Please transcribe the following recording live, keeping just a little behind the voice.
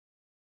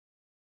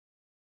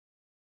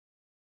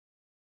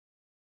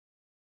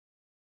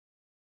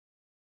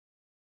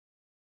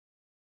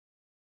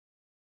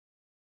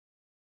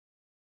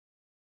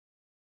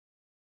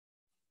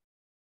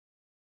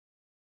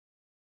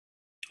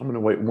I'm going to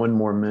wait one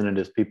more minute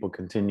as people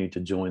continue to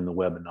join the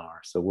webinar.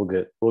 So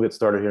we'll get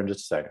started here in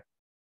just a second.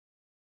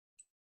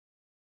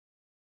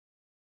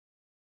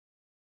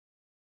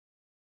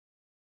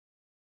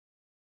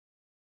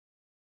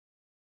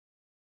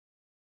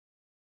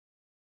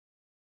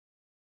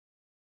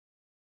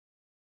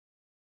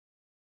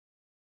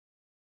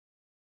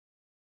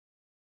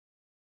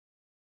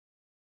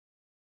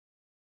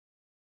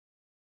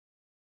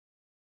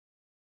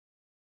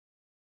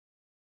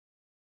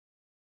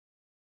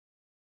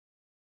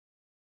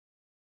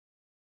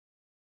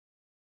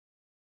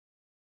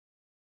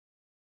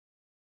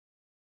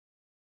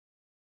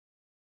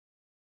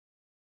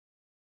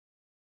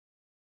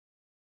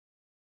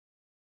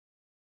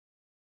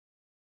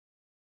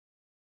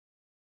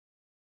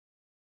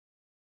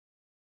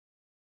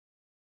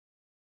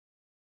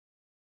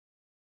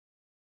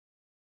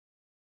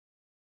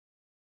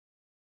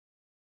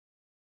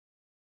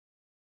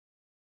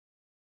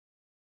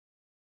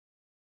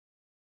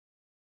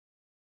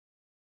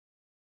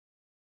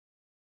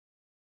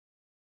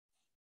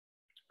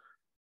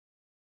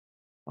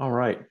 All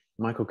right,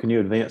 Michael, can you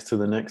advance to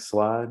the next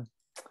slide?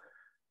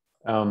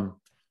 I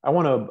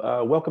want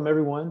to welcome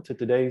everyone to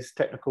today's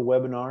technical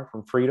webinar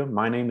from FREEDM.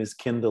 My name is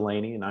Ken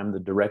Delaney, and I'm the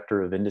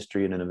Director of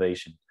Industry and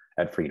Innovation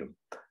at FREEDM.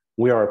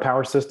 We are a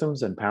power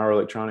systems and power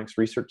electronics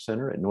research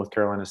center at North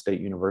Carolina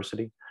State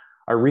University.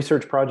 Our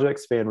research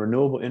projects span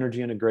renewable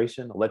energy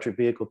integration, electric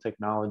vehicle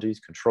technologies,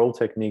 control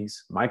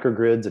techniques,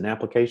 microgrids, and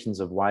applications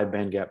of wide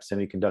bandgap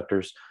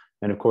semiconductors,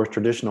 and of course,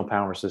 traditional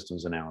power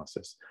systems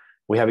analysis.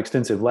 We have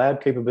extensive lab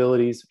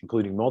capabilities,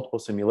 including multiple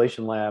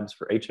simulation labs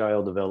for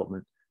HIL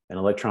development, an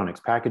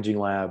electronics packaging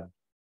lab,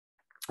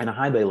 and a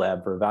high bay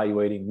lab for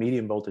evaluating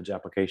medium voltage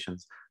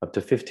applications up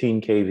to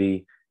 15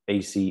 kV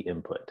AC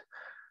input.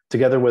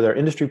 Together with our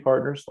industry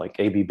partners like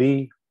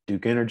ABB,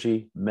 Duke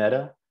Energy,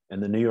 Meta,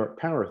 and the New York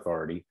Power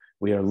Authority,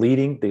 we are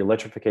leading the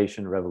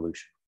electrification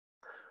revolution.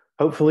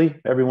 Hopefully,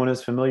 everyone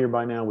is familiar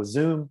by now with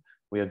Zoom.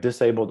 We have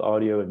disabled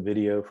audio and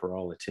video for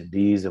all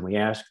attendees, and we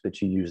ask that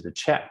you use the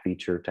chat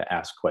feature to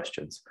ask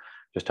questions.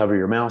 Just hover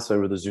your mouse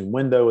over the Zoom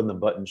window and the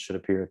button should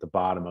appear at the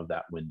bottom of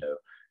that window.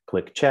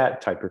 Click chat,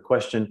 type your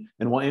question,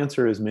 and we'll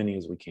answer as many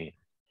as we can.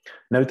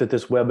 Note that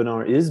this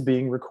webinar is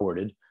being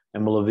recorded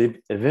and will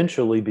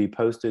eventually be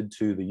posted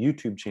to the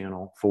YouTube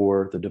channel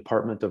for the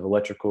Department of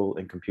Electrical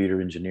and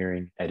Computer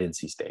Engineering at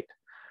NC State.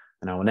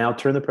 And I will now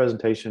turn the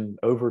presentation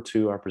over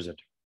to our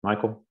presenter.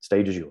 Michael,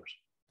 stage is yours.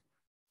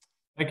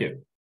 Thank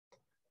you.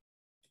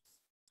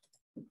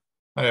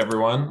 Hi,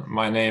 everyone.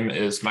 My name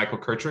is Michael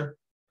Kercher.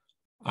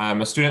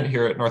 I'm a student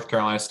here at North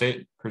Carolina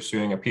State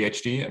pursuing a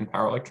PhD in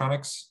power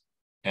electronics.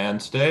 And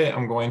today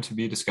I'm going to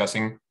be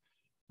discussing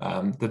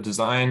the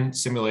design,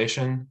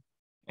 simulation,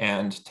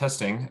 and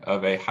testing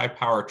of a high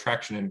power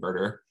traction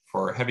inverter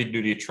for heavy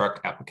duty truck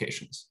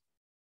applications.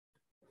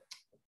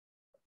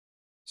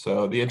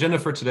 So the agenda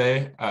for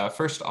today,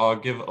 first I'll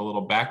give a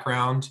little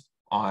background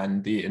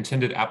on the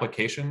intended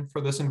application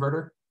for this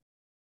inverter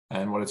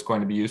and what it's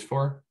going to be used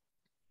for.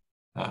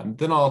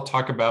 Then I'll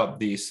talk about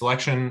the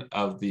selection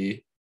of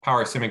the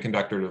power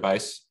semiconductor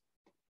device,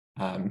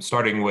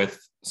 starting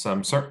with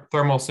some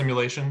thermal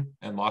simulation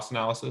and loss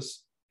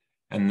analysis,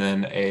 and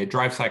then a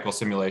drive cycle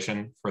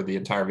simulation for the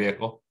entire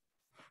vehicle.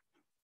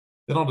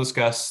 Then I'll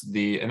discuss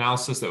the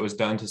analysis that was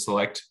done to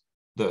select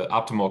the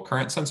optimal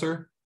current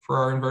sensor for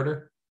our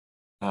inverter.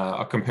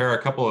 I'll compare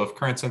a couple of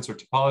current sensor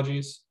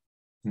topologies,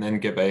 and then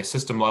give a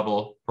system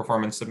level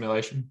performance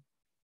simulation.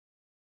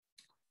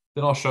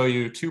 Then I'll show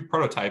you two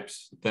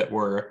prototypes that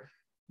were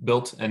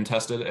built and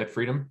tested at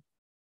FREEDM.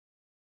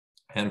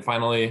 And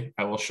finally,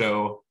 I will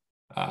show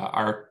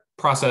our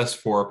process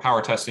for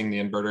power testing the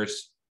inverters,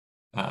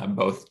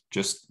 both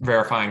just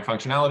verifying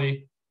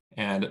functionality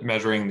and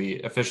measuring the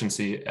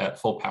efficiency at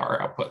full power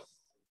output.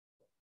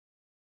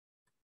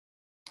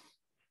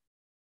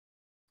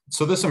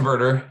 So this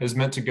inverter is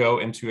meant to go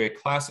into a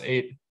Class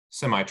 8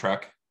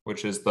 semi-truck,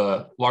 which is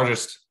the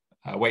largest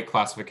weight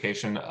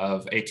classification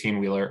of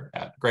 18-wheeler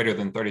at greater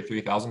than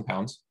 33,000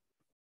 pounds.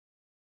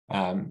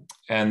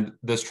 And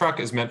this truck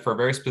is meant for a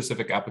very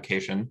specific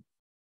application.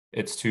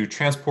 It's to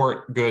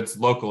transport goods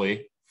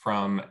locally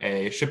from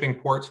a shipping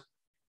port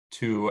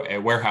to a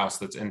warehouse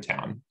that's in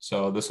town.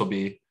 So this will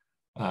be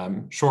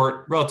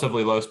short,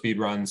 relatively low speed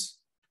runs,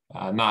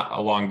 not a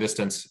long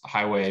distance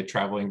highway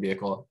traveling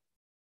vehicle.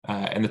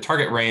 And the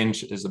target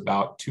range is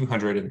about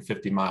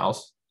 250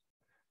 miles.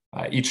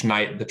 Each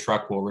night, the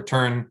truck will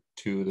return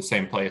to the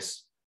same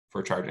place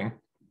for charging.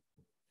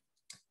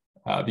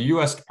 The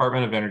US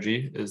Department of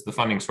Energy is the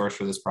funding source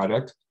for this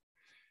project.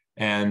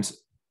 And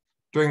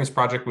during this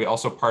project, we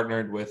also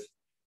partnered with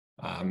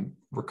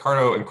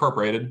Ricardo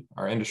Incorporated,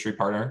 our industry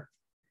partner,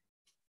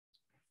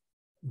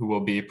 who will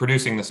be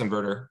producing this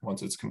inverter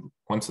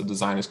once the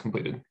design is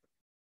completed.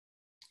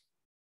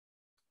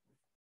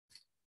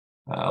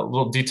 A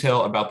little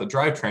detail about the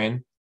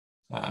drivetrain.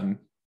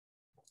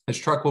 This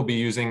truck will be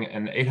using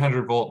an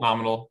 800 volt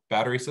nominal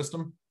battery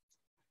system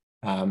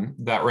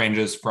that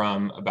ranges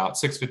from about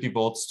 650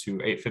 volts to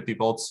 850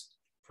 volts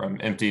from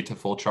empty to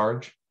full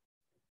charge.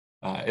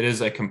 It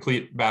is a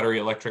complete battery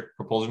electric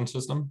propulsion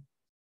system.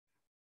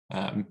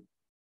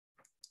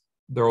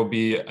 There will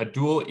be a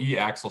dual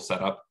E-axle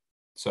setup.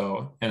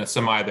 So in a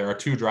semi, there are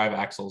 2 drive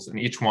axles, and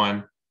each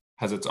one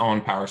has its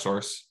own power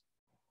source.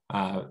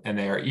 And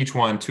they are each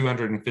one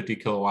 250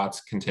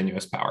 kilowatts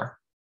continuous power.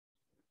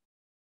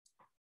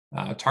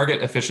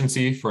 Target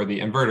efficiency for the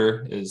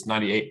inverter is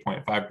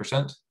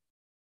 98.5%.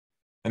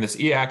 And this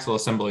E-axle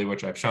assembly,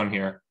 which I've shown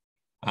here,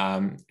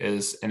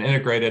 is an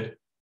integrated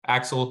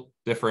axle,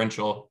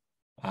 differential,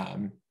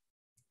 and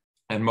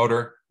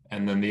motor.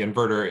 And then the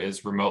inverter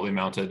is remotely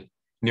mounted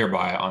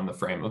nearby on the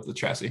frame of the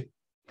chassis.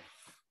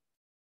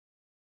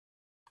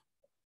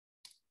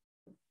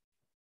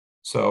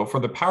 So for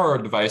the power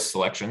device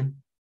selection,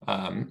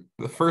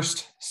 the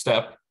first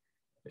step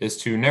is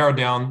to narrow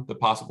down the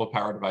possible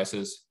power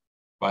devices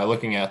by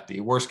looking at the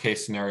worst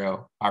case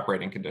scenario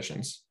operating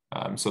conditions.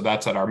 So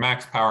that's at our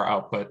max power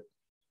output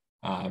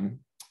and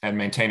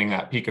maintaining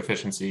that peak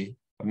efficiency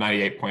of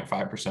 98.5%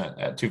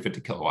 at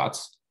 250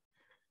 kilowatts.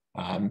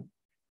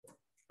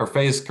 Our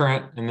phase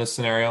current in this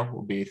scenario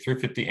will be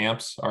 350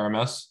 amps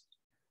RMS,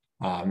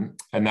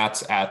 and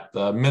that's at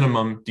the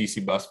minimum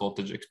DC bus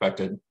voltage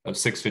expected of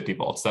 650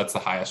 volts. That's the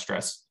highest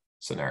stress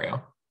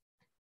scenario.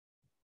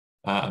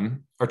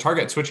 Our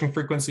target switching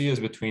frequency is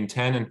between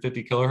 10 and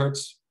 50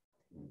 kilohertz.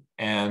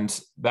 And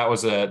that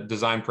was a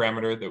design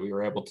parameter that we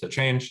were able to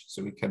change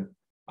so we can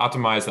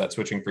optimize that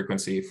switching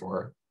frequency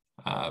for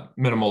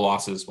minimal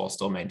losses while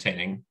still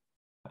maintaining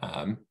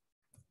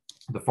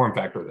the form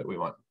factor that we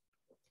want.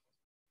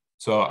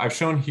 So I've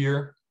shown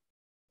here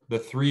the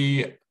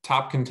 3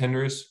 top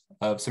contenders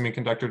of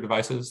semiconductor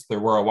devices. There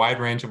were a wide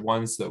range of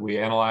ones that we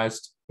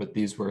analyzed, but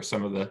these were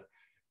some of the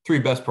 3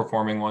 best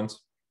performing ones.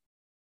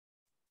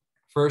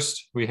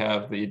 First, we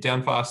have the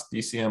Danfoss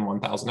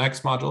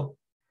DCM1000X module.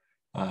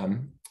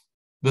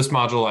 This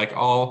module, like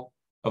all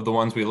of the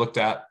ones we looked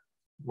at,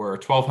 were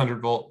 1200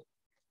 volt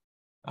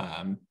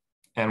and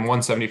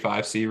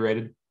 175C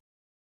rated.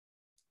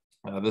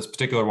 This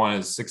particular one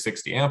is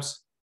 660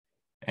 amps,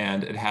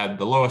 and it had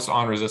the lowest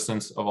on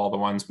resistance of all the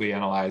ones we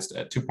analyzed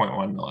at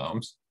 2.1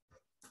 milliohms.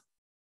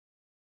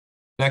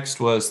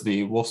 Next was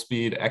the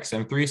Wolfspeed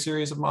XM3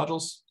 series of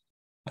modules.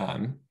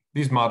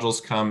 These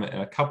modules come in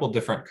a couple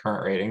different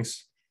current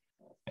ratings,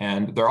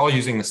 and they're all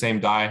using the same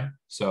die.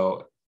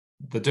 So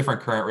the different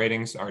current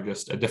ratings are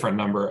just a different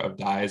number of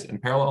dies in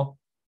parallel.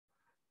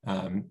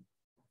 And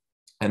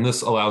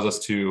this allows us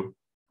to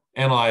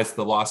analyze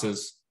the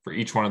losses for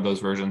each one of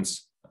those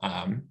versions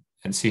and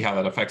see how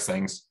that affects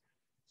things.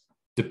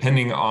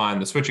 Depending on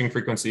the switching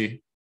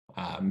frequency,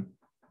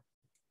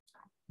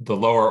 the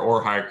lower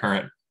or higher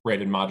current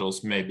rated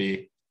modules may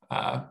be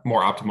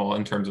more optimal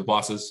in terms of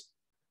losses.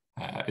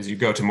 As you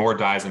go to more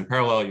dies in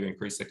parallel, you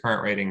increase the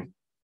current rating,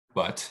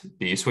 but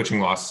the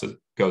switching loss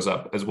goes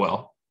up as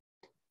well.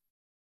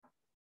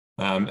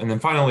 And then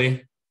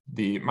finally,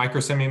 the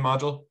microsemi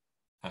module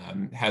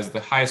has the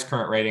highest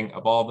current rating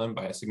of all of them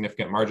by a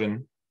significant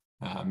margin.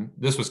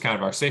 This was kind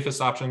of our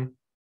safest option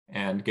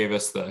and gave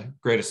us the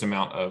greatest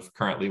amount of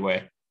current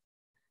leeway,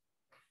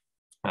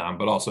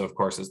 but also, of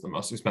course, is the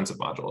most expensive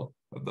module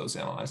of those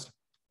analyzed.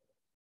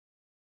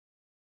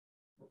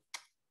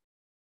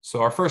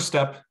 So our first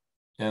step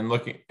in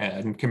looking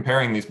and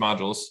comparing these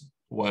modules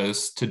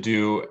was to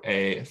do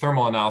a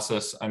thermal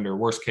analysis under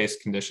worst case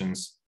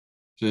conditions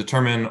to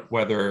determine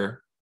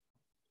whether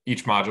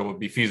each module would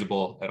be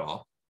feasible at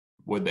all.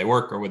 Would they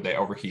work or would they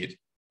overheat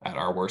at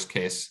our worst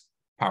case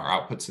power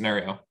output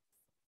scenario?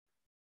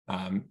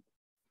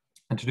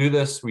 And to do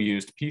this, we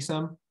used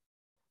PSEM.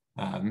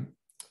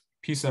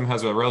 PSEM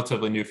has a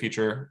relatively new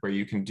feature where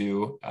you can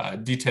do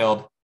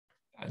detailed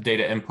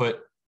data input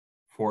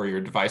for your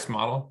device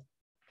model.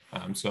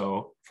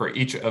 So for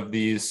each of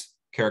these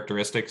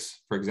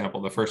characteristics, for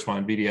example, the first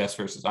one, BDS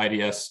versus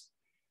IDS,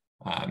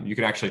 you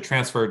can actually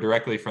transfer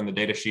directly from the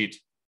data sheet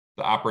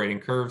the operating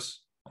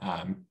curves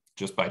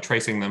just by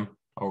tracing them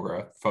over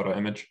a photo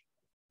image.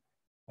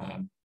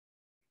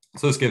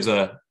 So this gives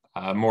a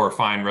more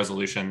fine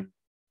resolution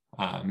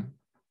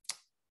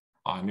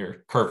on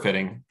your curve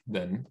fitting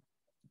than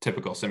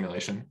typical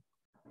simulation.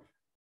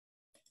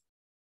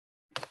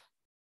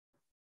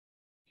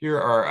 Here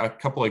are a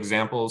couple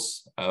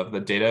examples of the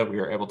data we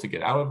were able to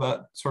get out of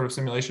that sort of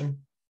simulation.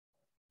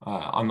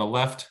 On the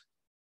left,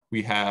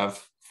 we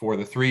have for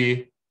the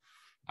 3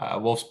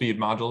 Wolfspeed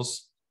modules,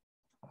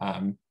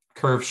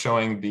 curves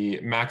showing the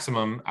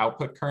maximum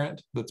output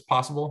current that's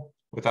possible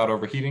without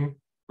overheating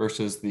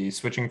versus the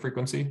switching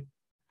frequency.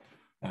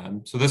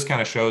 So this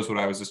kind of shows what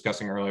I was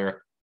discussing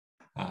earlier.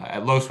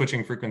 At low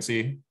switching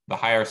frequency, the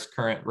highest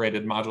current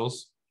rated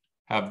modules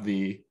have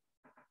the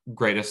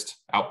greatest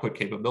output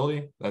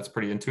capability. That's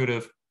pretty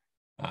intuitive.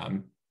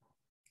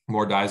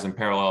 More dies in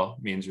parallel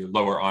means you're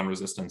lower on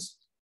resistance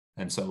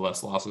and so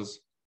less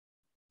losses.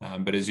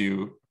 But as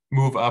you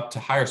move up to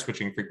higher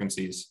switching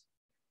frequencies,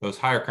 those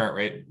higher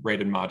current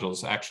rated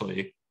modules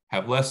actually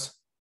have less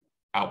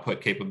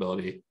output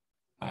capability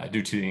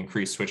due to the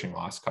increased switching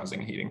loss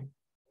causing heating.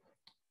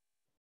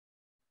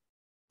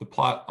 The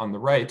plot on the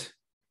right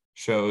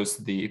shows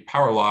the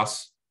power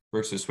loss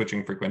versus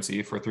switching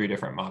frequency for 3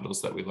 different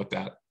modules that we looked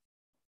at.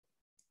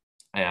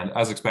 And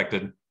as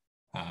expected,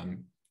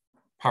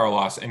 power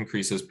loss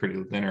increases pretty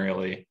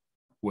linearly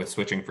with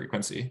switching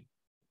frequency.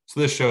 So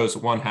this shows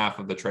 1/2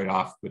 of the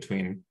trade-off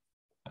between,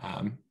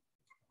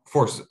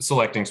 for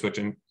selecting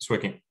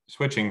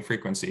switching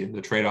frequency,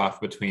 the trade-off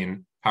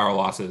between power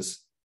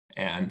losses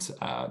and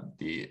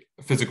the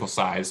physical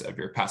size of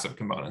your passive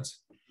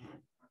components.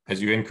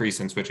 As you increase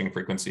in switching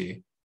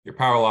frequency, your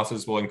power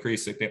losses will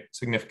increase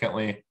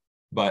significantly,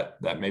 but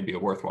that may be a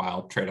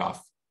worthwhile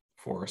trade-off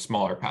for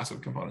smaller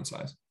passive component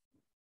size.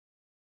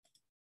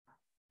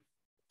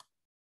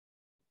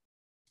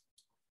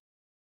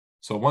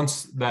 So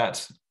once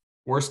that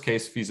worst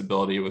case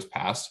feasibility was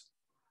passed,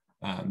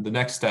 the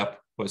next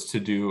step was to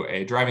do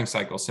a driving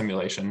cycle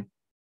simulation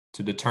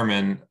to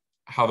determine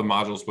how the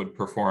modules would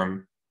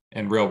perform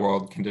in real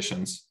world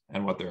conditions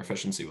and what their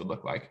efficiency would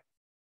look like.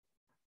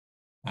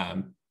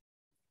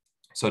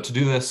 So to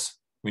do this,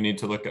 we need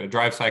to look at a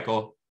drive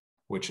cycle,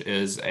 which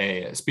is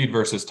a speed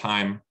versus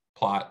time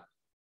plot.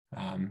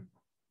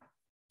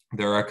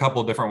 There are a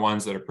couple different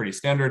ones that are pretty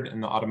standard in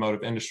the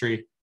automotive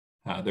industry.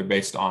 They're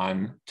based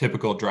on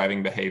typical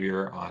driving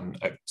behavior on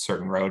a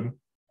certain road.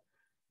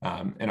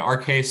 In our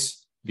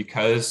case,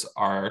 because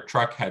our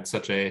truck had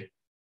such a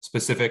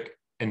specific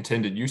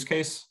intended use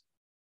case,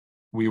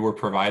 we were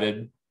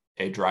provided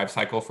a drive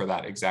cycle for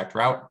that exact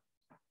route.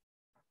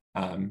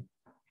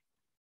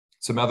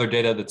 Some other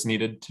data that's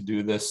needed to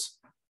do this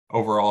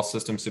overall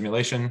system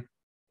simulation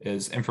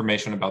is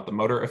information about the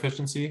motor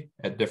efficiency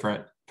at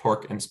different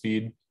torque and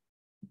speed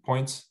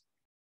points.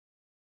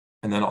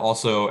 And then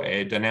also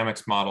a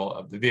dynamics model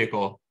of the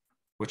vehicle,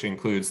 which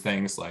includes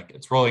things like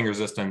its rolling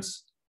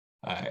resistance,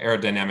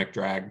 aerodynamic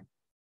drag,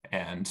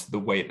 and the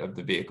weight of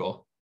the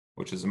vehicle,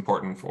 which is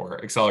important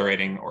for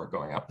accelerating or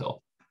going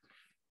uphill.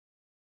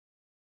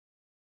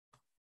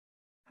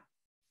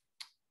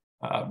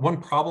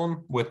 One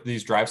problem with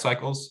these drive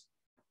cycles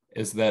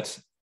is that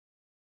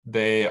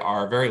they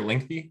are very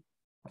lengthy.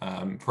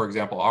 For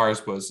example,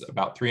 ours was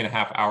about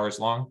 3.5 hours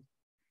long.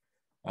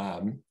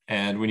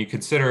 And when you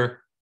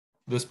consider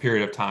this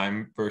period of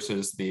time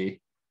versus the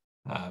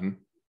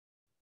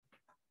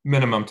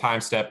minimum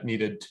time step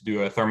needed to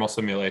do a thermal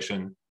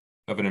simulation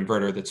of an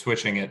inverter that's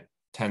switching at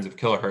tens of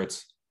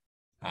kilohertz,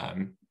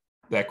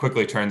 that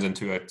quickly turns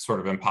into a sort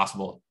of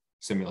impossible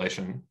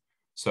simulation.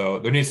 So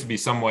there needs to be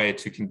some way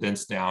to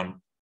condense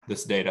down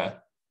this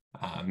data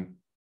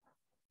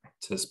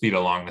to speed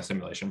along the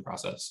simulation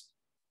process.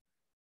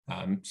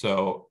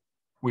 So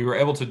we were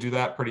able to do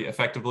that pretty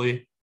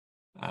effectively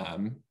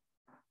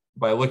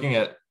by looking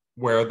at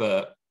where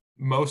the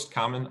most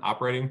common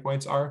operating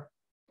points are.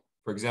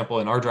 For example,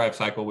 in our drive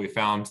cycle, we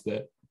found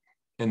that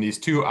in these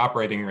 2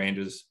 operating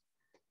ranges,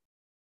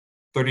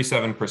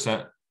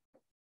 37%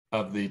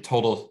 of the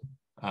total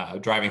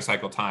driving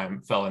cycle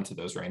time fell into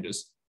those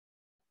ranges.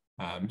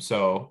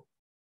 So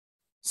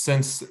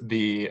since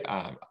the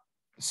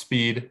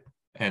speed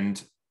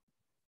and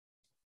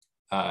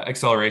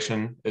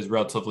acceleration is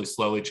relatively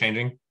slowly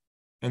changing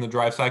in the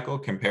drive cycle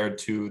compared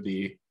to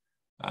the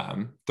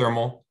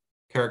thermal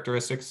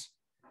characteristics,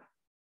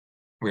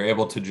 we're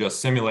able to just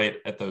simulate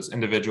at those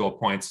individual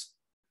points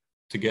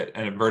to get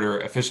an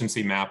inverter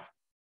efficiency map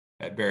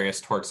at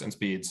various torques and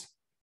speeds.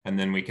 And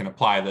then we can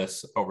apply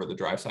this over the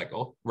drive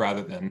cycle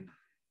rather than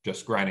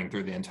just grinding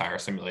through the entire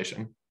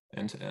simulation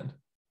end to end.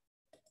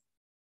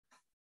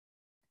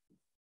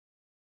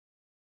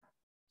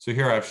 So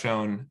here I've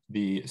shown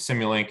the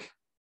Simulink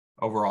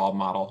overall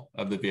model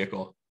of the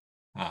vehicle.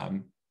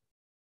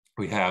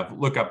 We have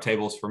lookup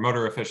tables for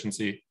motor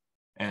efficiency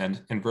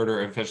and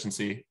inverter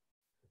efficiency.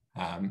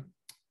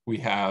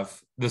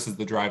 This is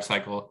the drive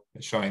cycle.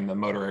 It's showing the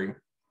motoring,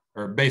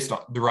 or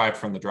derived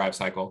from the drive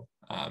cycle,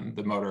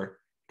 the motor,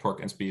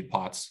 torque, and speed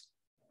plots.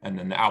 And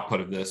then the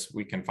output of this,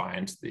 we can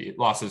find the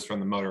losses from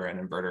the motor and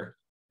inverter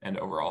and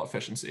overall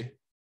efficiency.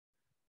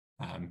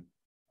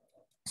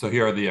 So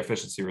here are the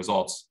efficiency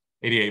results.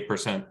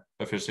 88%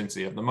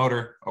 efficiency of the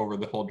motor over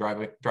the whole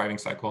driving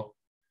cycle,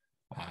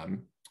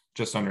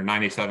 just under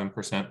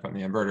 97% from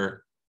the inverter,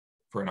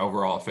 for an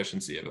overall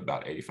efficiency of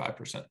about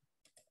 85%.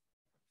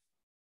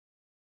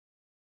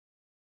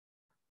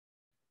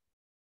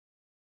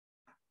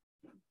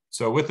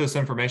 So with this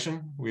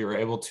information, we were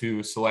able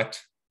to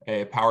select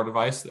a power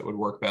device that would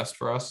work best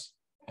for us,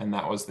 and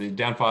that was the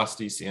Danfoss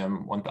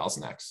DCM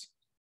 1000X.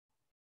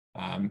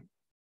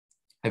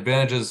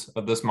 Advantages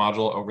of this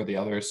module over the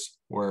others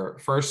were,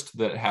 first,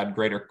 that it had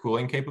greater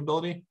cooling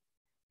capability.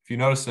 If you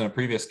noticed in a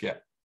previous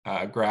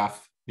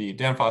graph, the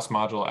Danfoss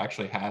module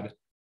actually had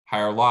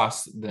higher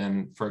loss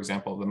than, for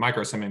example, the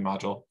microsemi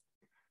module,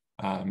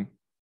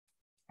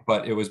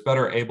 but it was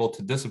better able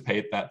to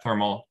dissipate that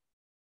thermal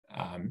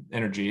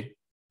energy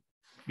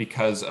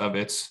because of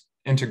its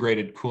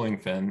integrated cooling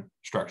fin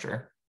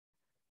structure.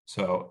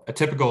 So a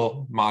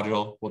typical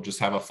module will just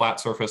have a flat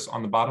surface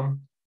on the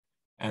bottom,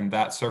 and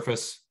that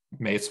surface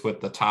mates with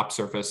the top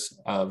surface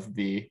of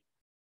the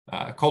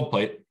cold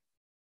plate.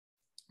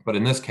 But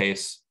in this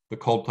case, the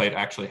cold plate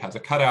actually has a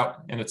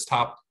cutout in its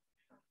top,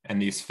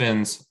 and these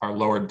fins are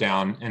lowered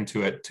down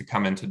into it to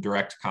come into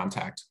direct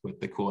contact with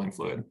the cooling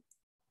fluid.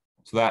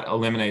 So that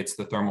eliminates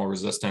the thermal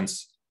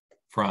resistance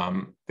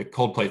from the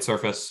cold plate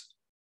surface,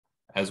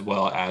 as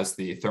well as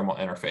the thermal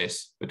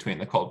interface between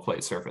the cold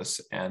plate surface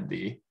and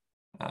the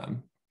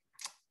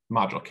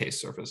module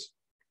case surface.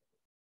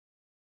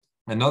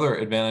 Another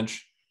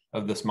advantage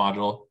of this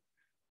module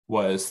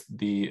was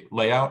the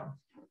layout,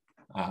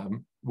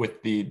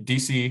 with the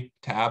DC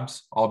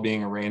tabs all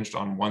being arranged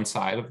on one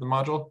side of the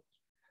module.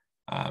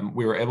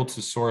 We were able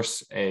to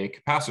source a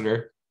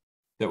capacitor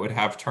that would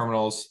have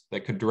terminals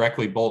that could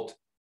directly bolt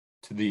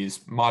to these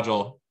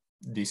module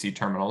DC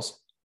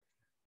terminals,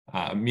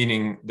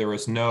 meaning there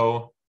was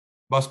no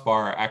bus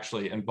bar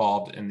actually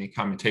involved in the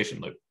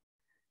commutation loop.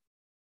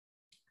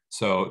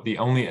 So the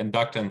only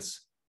inductance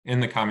in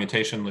the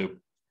commutation loop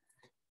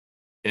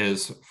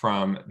is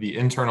from the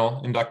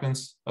internal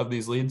inductance of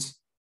these leads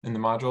in the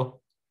module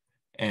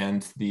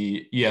and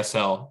the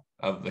ESL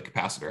of the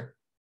capacitor.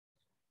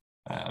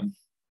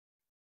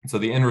 So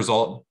the end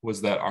result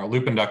was that our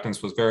loop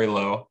inductance was very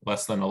low,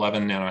 less than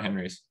 11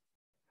 nanohenries.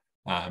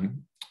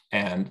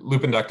 And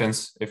loop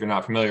inductance, if you're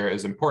not familiar,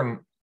 is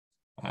important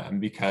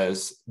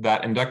because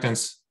that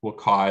inductance will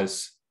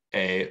cause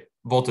a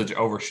voltage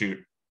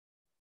overshoot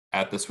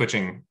at the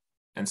switching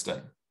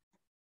instant.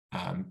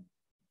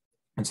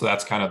 And so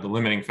that's kind of the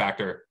limiting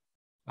factor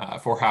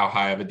for how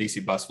high of a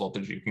DC bus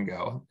voltage you can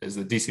go, is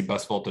the DC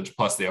bus voltage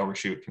plus the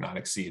overshoot cannot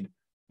exceed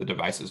the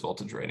device's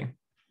voltage rating.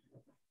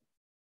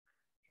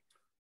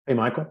 Hey,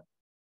 Michael.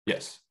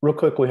 Yes. Real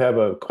quick, we have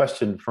a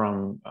question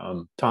from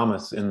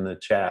Thomas in the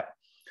chat.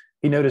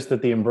 He noticed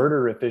that the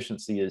inverter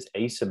efficiency is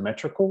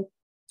asymmetrical.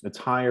 It's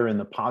higher in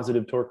the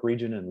positive torque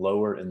region and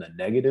lower in the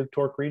negative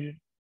torque region.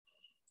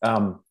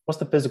 What's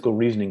the physical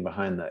reasoning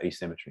behind the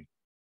asymmetry?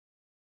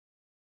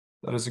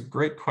 That is a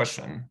great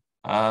question.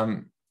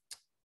 I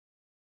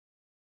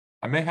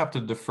may have to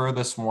defer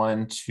this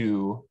one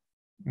to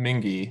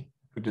Mingy,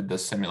 who did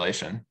this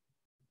simulation.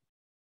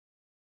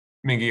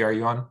 Mingy, are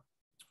you on?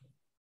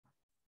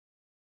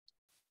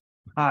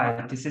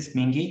 Hi, this is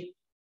Mingy.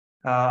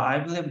 I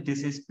believe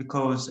this is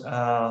because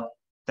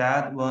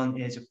that one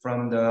is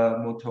from the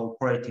motor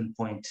operating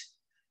point.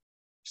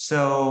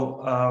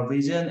 So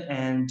region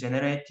and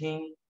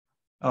generating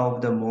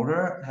of the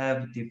motor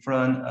have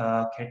different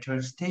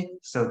characteristics.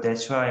 So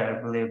that's why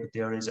I believe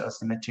there is a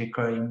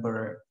symmetrical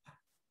inverter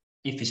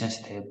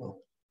efficiency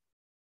table.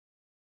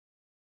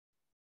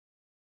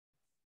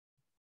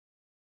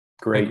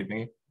 Great. Thank you,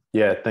 Mingy.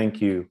 Yeah,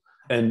 thank you.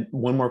 And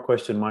one more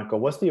question, Michael.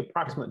 What's the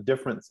approximate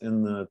difference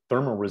in the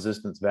thermal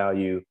resistance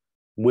value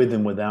with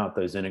and without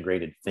those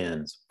integrated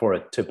fins for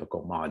a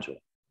typical module?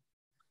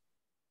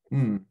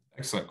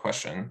 Excellent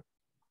question.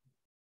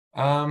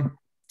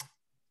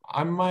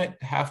 I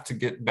might have to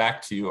get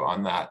back to you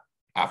on that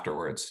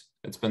afterwards.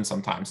 It's been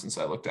some time since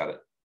I looked at it,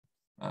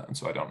 and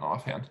so I don't know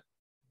offhand.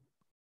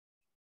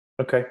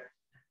 Okay,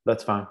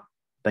 that's fine.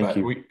 Thank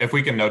you. If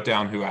we can note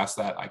down who asked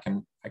that, I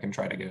can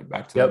try to get it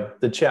back to them.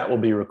 The chat will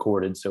be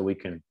recorded, so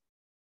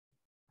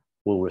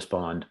we'll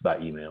respond by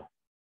email.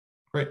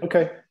 Great.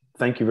 Okay,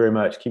 thank you very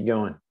much. Keep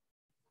going.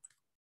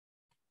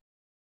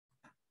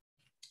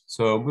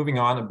 So moving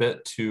on a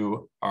bit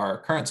to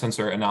our current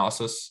sensor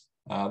analysis.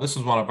 This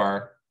is one of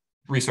our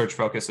research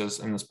focuses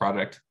in this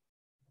project.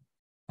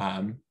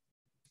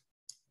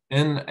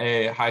 In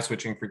a high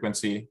switching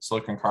frequency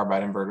silicon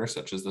carbide inverter,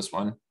 such as this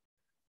one,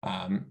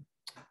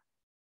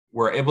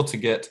 we're able to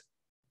get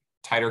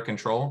tighter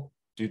control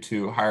due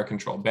to higher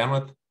control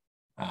bandwidth.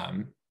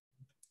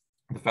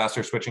 The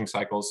faster switching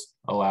cycles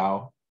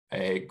allow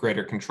a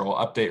greater control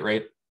update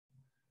rate.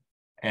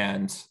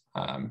 And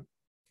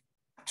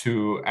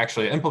to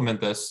actually implement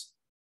this,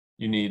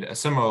 you need a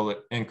similar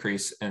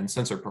increase in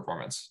sensor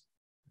performance.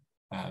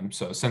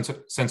 So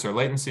sensor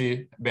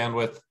latency,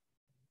 bandwidth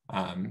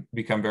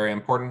become very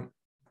important.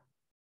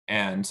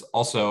 And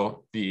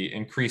also the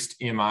increased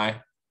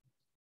EMI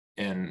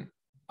in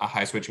a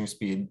high switching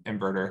speed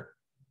inverter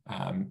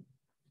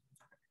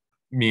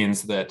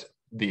means that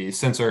the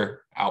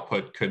sensor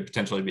output could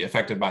potentially be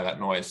affected by that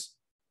noise,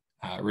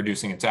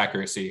 reducing its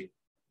accuracy.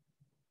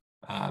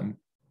 And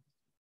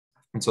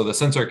so the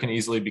sensor can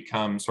easily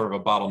become sort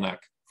of a bottleneck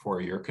for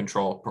your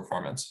control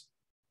performance.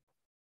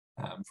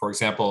 For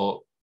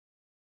example,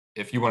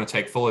 if you want to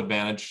take full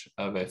advantage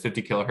of a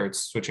 50 kilohertz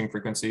switching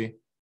frequency,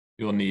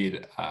 you'll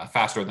need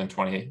faster than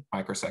 20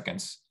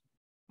 microseconds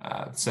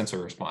sensor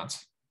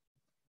response.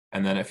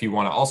 And then if you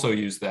want to also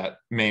use that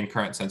main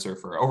current sensor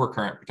for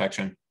overcurrent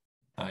protection,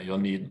 you'll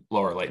need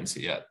lower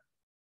latency yet.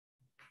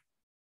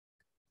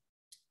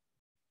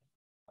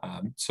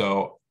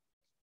 So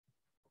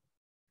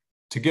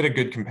to get a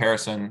good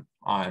comparison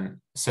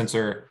on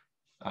sensor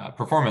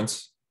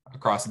performance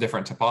across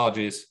different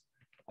topologies,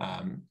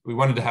 we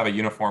wanted to have a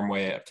uniform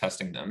way of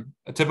testing them.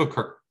 A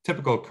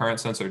typical current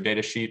sensor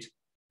data sheet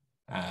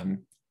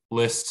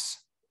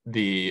lists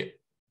the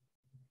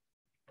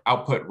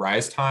output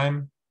rise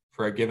time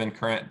for a given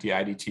current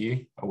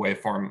DIDT, a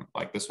waveform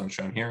like this one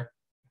shown here.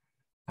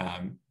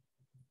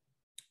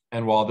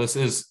 And while this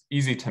is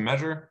easy to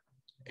measure,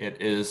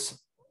 it is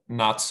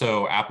not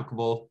so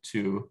applicable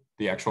to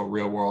the actual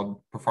real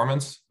world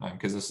performance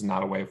because this is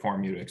not a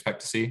waveform you'd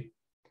expect to see.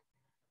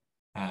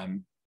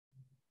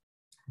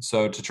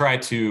 So to try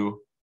to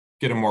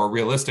get a more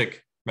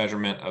realistic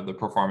measurement of the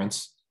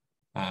performance,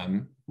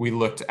 we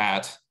looked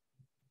at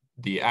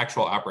the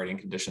actual operating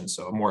conditions,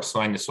 so a more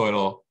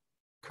sinusoidal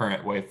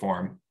current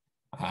waveform,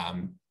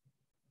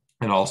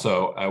 and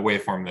also a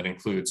waveform that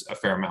includes a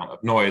fair amount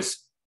of noise,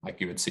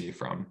 like you would see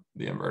from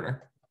the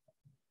inverter.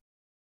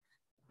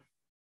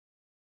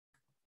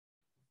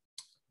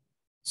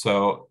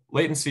 So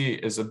latency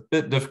is a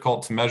bit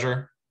difficult to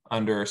measure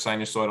under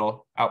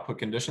sinusoidal output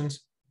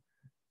conditions.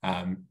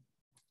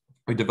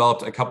 We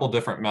developed a couple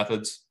different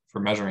methods for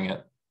measuring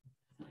it.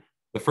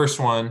 The first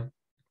one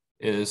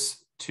is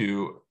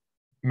to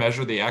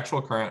measure the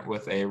actual current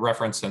with a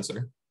reference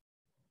sensor.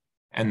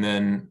 And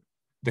then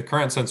the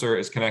current sensor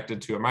is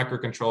connected to a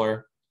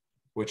microcontroller,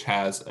 which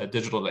has a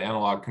digital to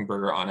analog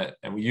converter on it.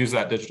 And we use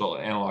that digital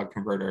to analog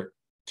converter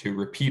to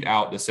repeat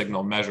out the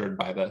signal measured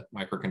by the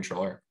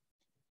microcontroller.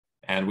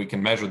 And we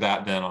can measure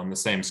that then on the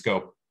same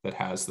scope that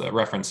has the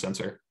reference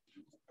sensor.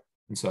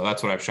 And so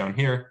that's what I've shown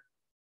here.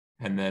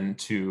 And then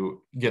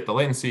to get the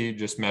latency,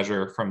 just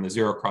measure from the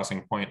zero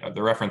crossing point of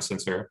the reference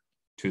sensor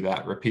to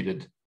that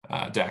repeated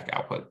DAC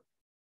output.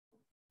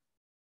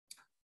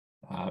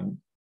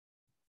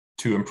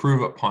 To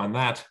improve upon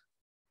that,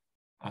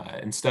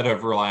 instead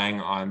of relying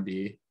on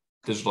the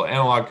digital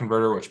analog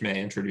converter, which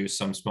may introduce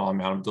some small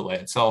amount of delay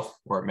itself,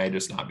 or it may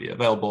just not be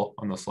available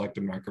on the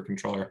selected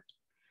microcontroller,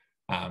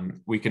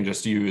 we can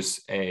just use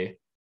a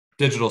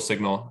digital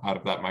signal out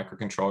of that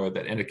microcontroller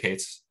that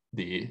indicates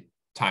the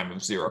time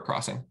of zero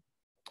crossing.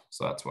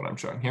 So that's what I'm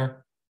showing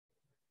here.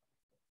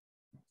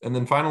 And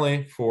then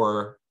finally,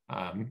 for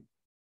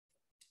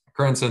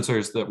current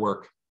sensors that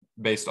work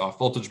based off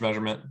voltage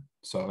measurement,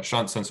 so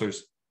shunt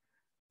sensors,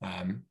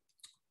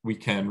 we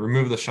can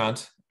remove the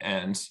shunt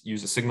and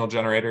use a signal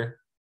generator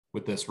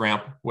with this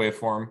ramp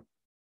waveform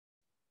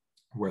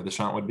where the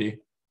shunt would be,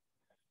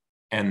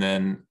 and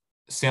then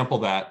sample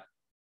that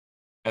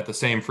at the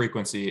same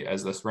frequency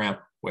as this ramp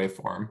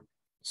waveform.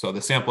 So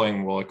the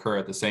sampling will occur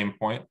at the same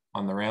point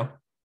on the ramp.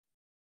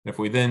 If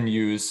we then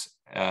use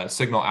a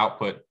signal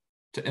output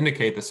to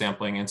indicate the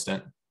sampling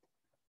instant,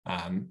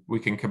 we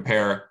can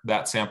compare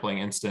that sampling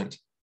instant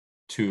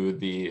to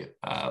the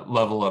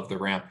level of the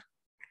ramp,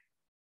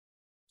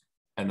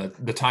 and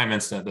the time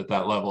instant that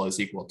that level is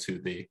equal to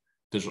the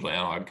digital to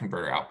analog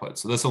converter output.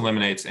 So this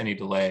eliminates any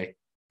delay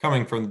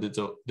coming from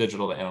the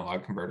digital to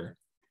analog converter,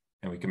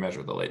 and we can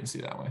measure the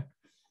latency that way.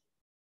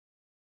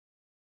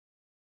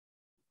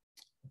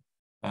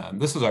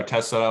 This is our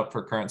test setup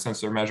for current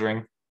sensor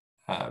measuring.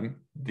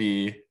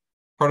 The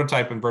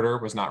prototype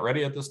inverter was not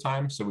ready at this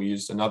time, so we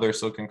used another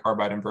silicon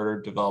carbide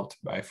inverter developed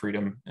by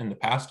FREEDM in the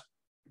past.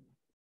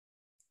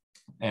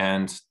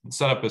 And the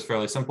setup is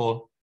fairly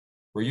simple.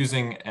 We're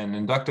using an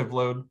inductive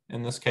load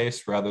in this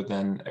case rather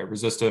than a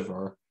resistive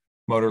or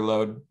motor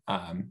load,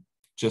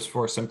 just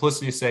for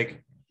simplicity's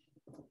sake,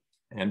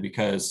 and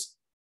because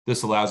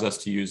this allows us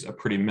to use a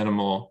pretty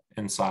minimal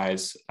in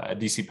size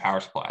DC power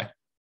supply,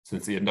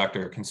 since the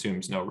inductor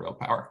consumes no real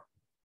power.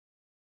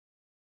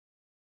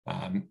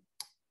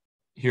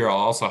 Here I'll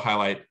also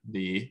highlight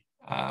the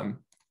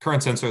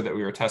current sensor that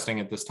we were testing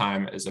at this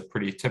time is a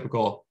pretty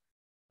typical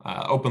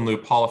open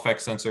loop Hall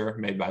effect sensor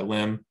made by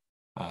LIM.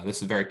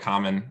 This is very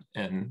common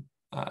in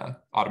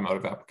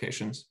automotive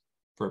applications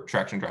for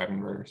traction drive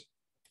inverters.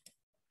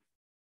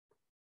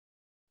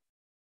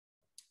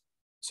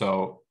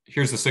 So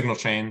here's the signal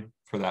chain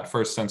for that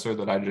first sensor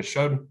that I just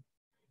showed.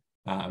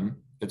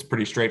 It's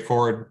pretty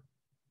straightforward.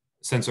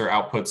 Sensor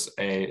outputs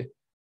a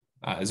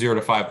 0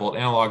 to 5 volt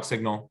analog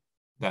signal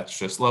that's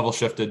just level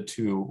shifted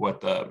to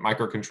what the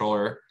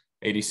microcontroller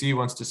ADC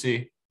wants to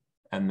see,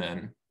 and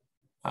then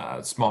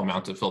a small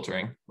amount of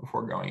filtering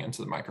before going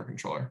into the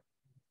microcontroller.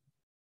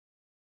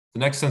 The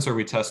next sensor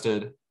we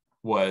tested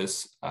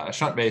was a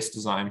shunt-based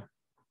design.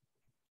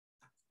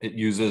 It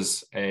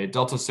uses a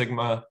delta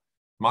sigma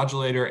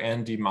modulator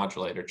and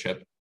demodulator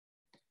chip.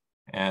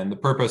 And the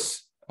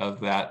purpose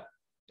of that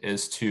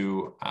is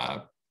to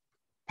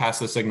pass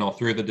the signal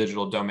through the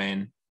digital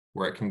domain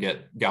where it can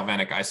get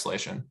galvanic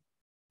isolation,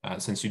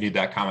 since you need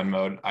that common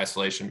mode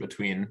isolation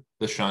between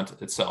the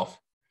shunt itself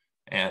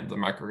and the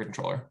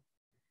microcontroller.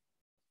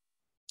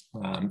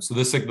 So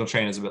this signal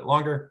chain is a bit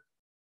longer,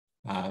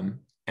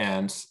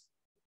 and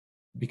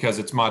because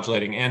it's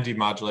modulating and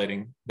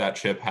demodulating, that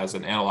chip has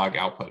an analog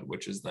output,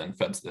 which is then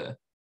fed to the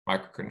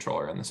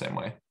microcontroller in the same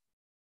way.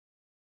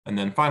 And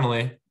then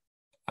finally,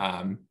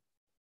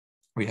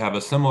 we have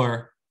a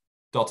similar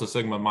delta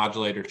sigma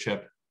modulator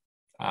chip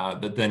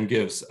that then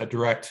gives a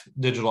direct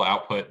digital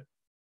output,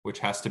 which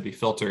has to be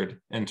filtered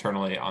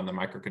internally on the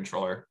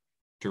microcontroller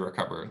to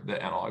recover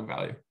the analog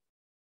value.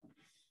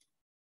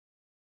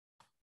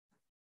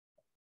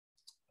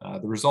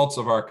 The results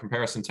of our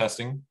comparison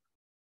testing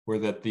were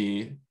that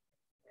the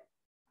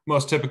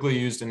most typically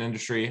used in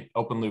industry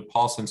open loop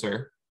Hall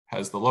sensor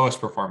has the lowest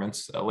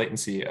performance, a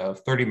latency of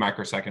 30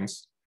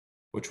 microseconds,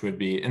 which would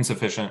be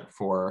insufficient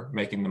for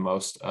making the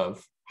most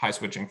of high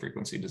switching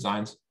frequency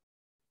designs.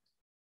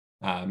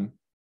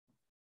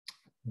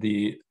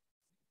 The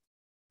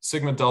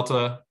sigma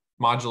delta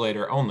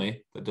modulator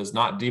only that does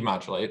not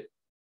demodulate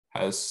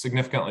has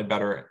significantly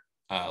better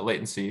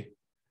latency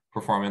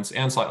performance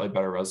and slightly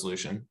better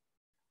resolution.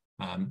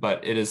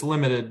 But it is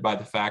limited by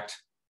the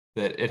fact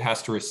that it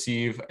has to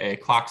receive a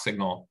clock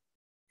signal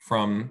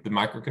from the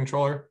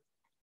microcontroller,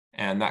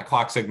 and that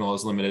clock signal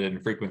is limited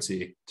in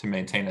frequency to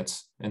maintain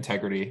its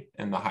integrity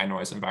in the high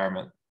noise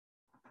environment.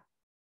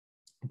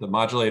 The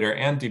modulator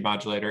and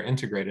demodulator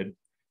integrated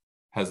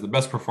has the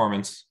best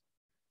performance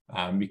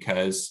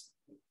because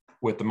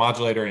with the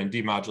modulator and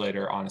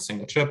demodulator on a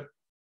single chip,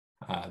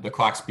 the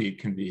clock speed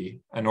can be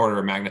an order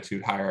of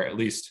magnitude higher at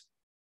least,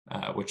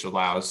 which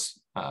allows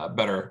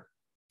better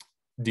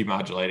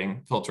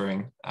demodulating,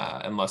 filtering,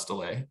 and less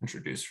delay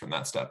introduced from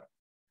that step.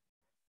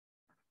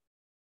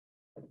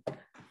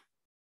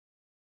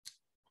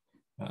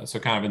 So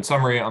kind of in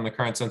summary on the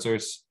current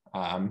sensors,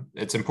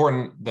 it's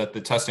important that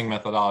the testing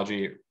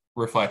methodology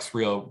reflects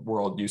real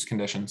world use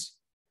conditions.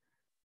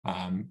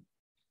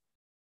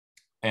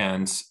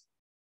 And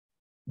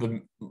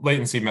the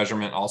latency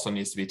measurement also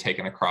needs to be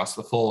taken across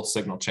the full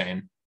signal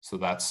chain. So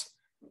that's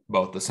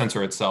both the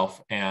sensor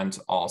itself and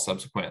all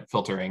subsequent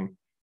filtering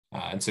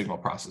and signal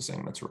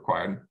processing that's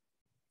required.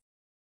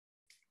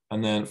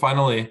 And then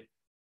finally,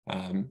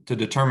 to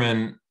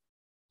determine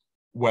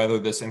whether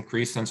this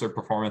increased sensor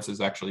performance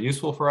is actually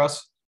useful for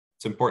us,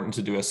 it's important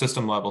to do a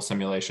system level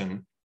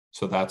simulation.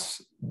 So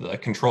that's the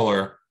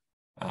controller,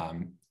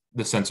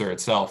 the sensor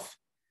itself,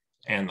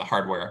 and the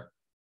hardware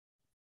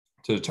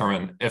to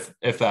determine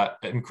if that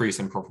increase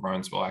in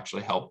performance will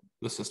actually help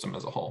the system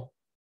as a whole.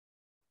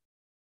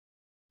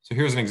 So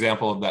here's an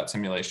example of that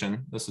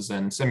simulation. This is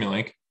in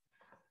Simulink.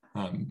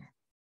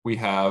 We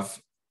have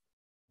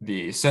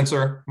the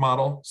sensor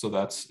model. So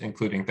that's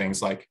including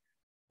things like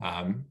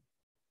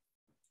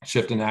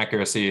shift in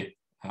accuracy,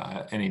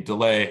 any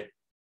delay,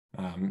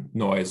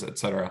 noise,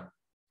 etc.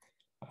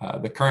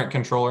 The current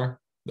controller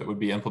that would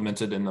be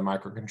implemented in the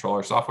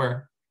microcontroller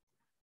software,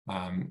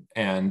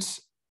 and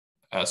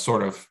a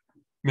sort of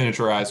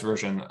miniaturized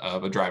version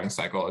of a driving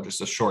cycle, or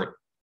just a short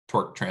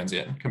torque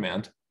transient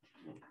command.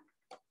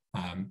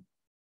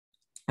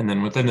 And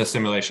then within the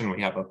simulation,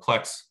 we have a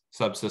Plex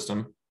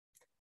subsystem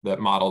that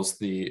models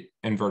the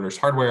inverter's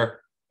hardware,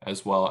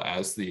 as well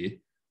as the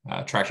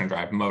traction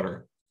drive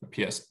motor, the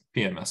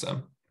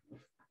PMSM.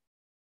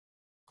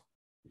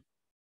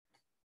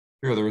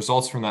 Here are the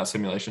results from that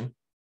simulation.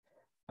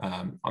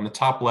 On the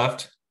top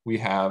left, we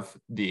have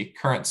the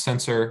current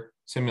sensor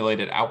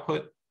simulated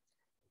output.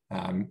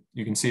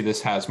 You can see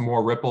this has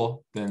more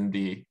ripple than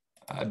the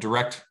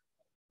direct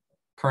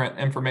current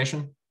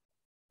information.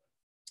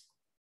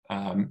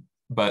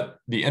 But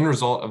the end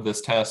result of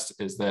this test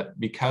is that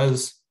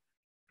because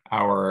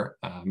our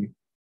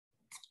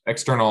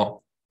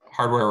external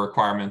hardware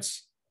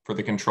requirements for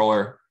the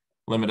controller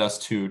limit us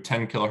to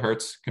 10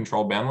 kilohertz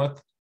control bandwidth,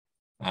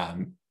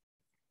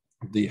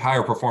 the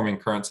higher performing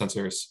current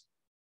sensors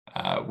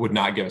would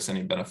not give us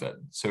any benefit.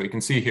 So we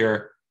can see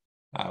here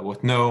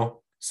with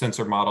no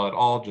sensor model at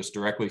all, just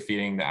directly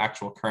feeding the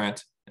actual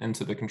current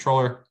into the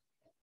controller,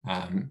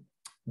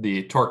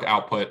 the torque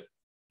output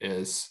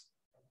is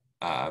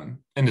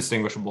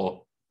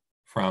indistinguishable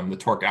from the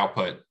torque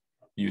output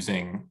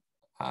using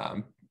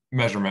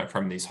measurement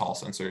from these Hall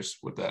sensors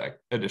with the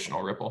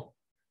additional ripple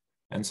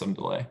and some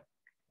delay.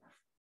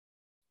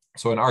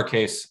 So in our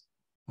case,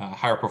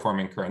 higher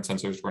performing current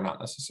sensors were not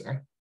necessary.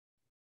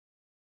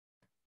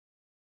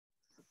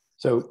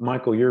 So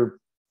Michael, your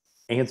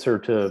answer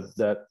to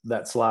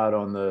that slide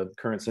on the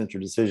current sensor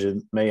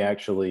decision may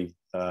actually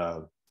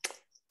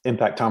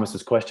impact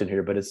Thomas's question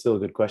here, but it's still a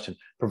good question.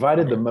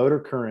 Provided the motor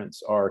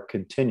currents are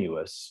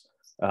continuous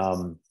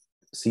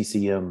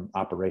CCM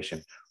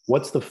operation,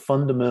 what's the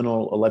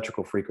fundamental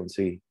electrical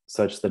frequency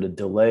such that a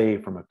delay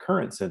from a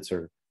current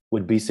sensor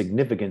would be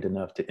significant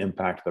enough to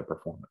impact the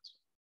performance?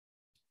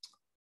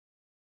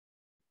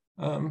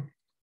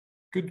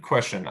 Good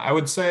question. I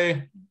would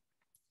say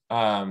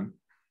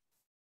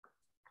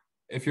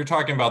if you're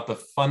talking about the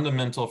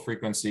fundamental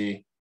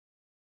frequency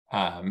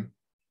that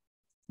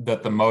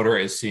the motor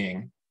is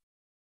seeing,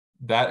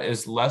 that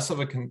is less of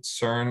a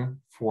concern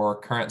for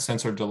current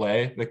sensor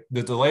delay.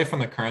 The delay from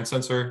the current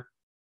sensor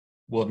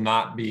will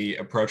not be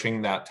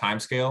approaching that time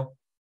scale.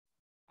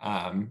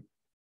 And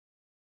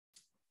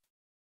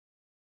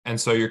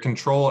so your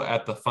control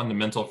at the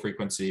fundamental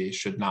frequency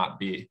should not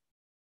be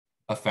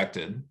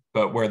affected.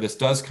 But where this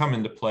does come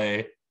into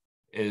play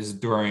is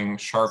during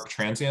sharp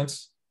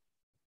transients,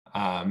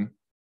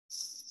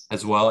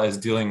 as well as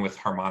dealing with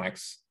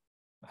harmonics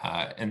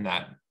in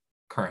that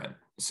current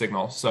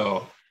signal.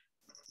 So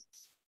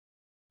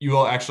you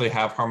will actually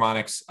have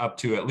harmonics up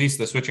to at least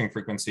the switching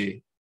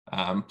frequency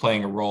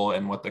playing a role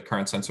in what the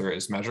current sensor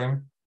is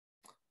measuring.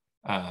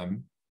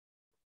 And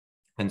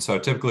so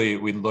typically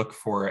we look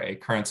for a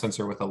current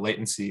sensor with a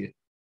latency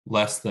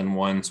less than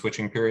 1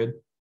 switching period.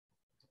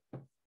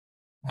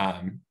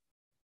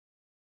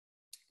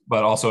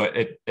 but also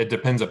it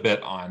depends a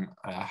bit on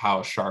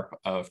how sharp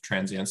of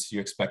transients you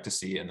expect to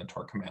see in the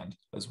torque command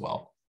as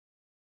well.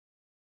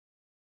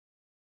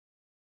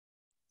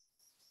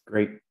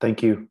 Great,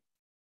 thank you.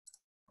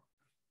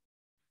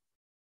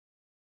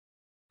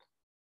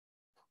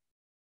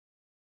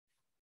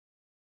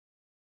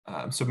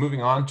 So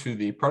moving on to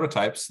the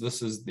prototypes,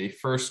 this is the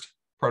first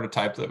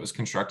prototype that was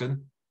constructed.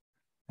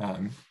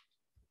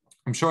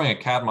 I'm showing a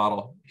CAD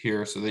model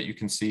here so that you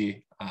can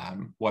see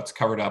what's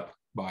covered up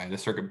by the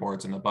circuit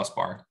boards and the bus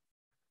bar.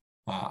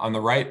 On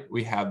the right,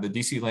 we have the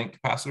DC link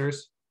capacitors.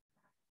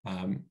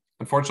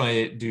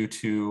 Unfortunately, due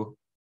to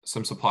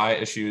some supply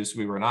issues,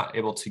 we were not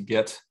able to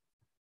get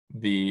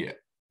the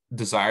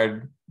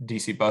desired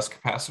DC bus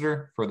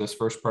capacitor for this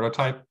first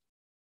prototype.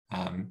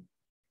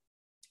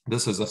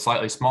 This is a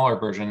slightly smaller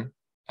version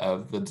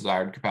of the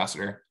desired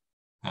capacitor.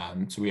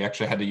 So we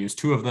actually had to use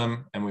 2 of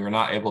them, and we were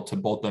not able to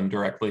bolt them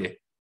directly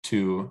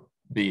to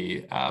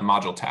the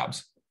module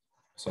tabs.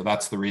 So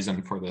that's the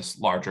reason for this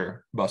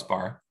larger bus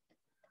bar.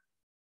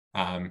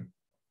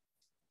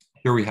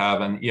 Here we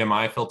have an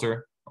EMI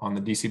filter on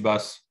the DC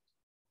bus.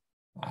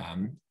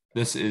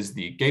 This is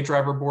the gate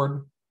driver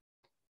board.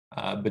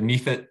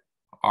 Beneath it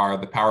are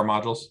the power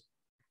modules.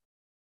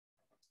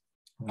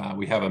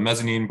 We have a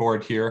mezzanine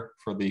board here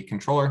for the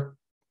controller.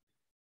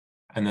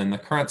 And then the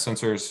current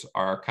sensors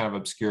are kind of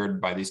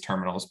obscured by these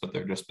terminals, but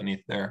they're just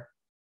beneath there.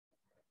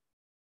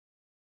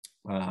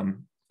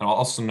 And I'll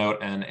also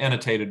note an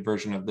annotated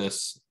version of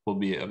this will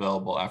be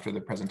available after the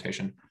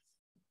presentation.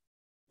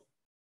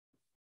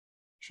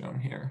 Shown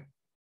here.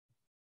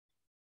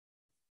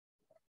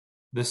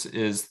 This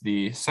is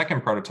the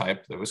second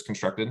prototype that was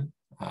constructed.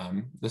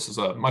 This is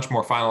a much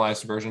more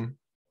finalized version.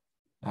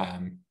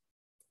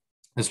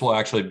 This will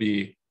actually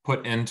be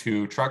put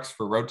into trucks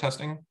for road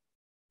testing.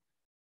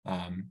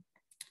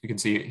 You can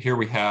see here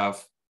we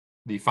have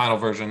the final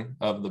version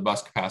of the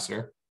bus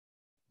capacitor,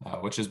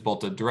 which is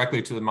bolted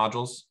directly to the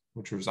modules,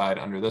 which reside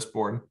under this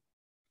board.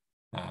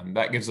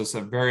 That gives us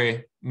a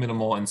very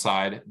minimal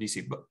inside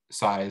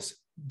size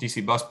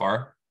DC bus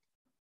bar.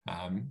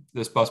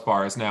 This bus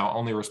bar is now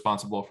only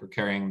responsible for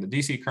carrying the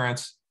DC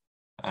currents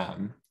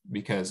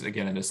because,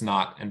 again, it is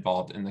not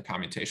involved in the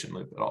commutation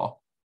loop at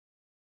all.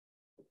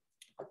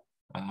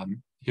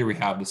 Here we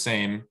have the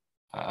same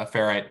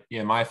ferrite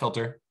EMI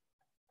filter,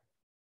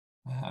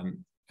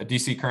 a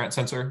DC current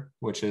sensor,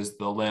 which is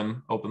the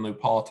LIM open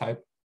loop Hall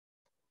type.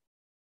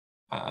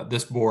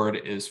 This board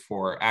is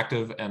for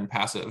active and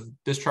passive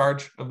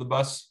discharge of the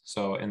bus.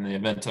 So in the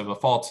event of a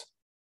fault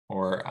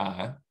or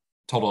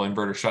total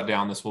inverter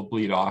shutdown, this will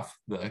bleed off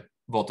the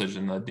voltage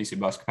in the DC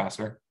bus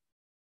capacitor.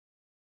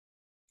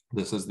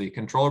 This is the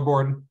controller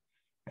board,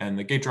 and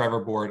the gate driver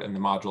board and the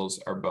modules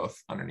are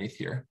both underneath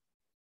here.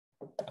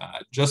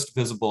 Just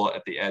visible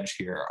at the edge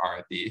here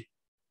are the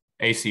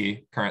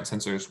AC current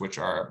sensors, which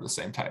are the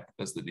same type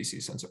as the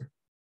DC sensor.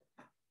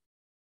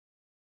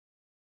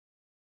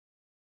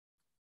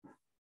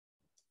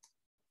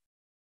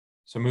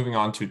 So moving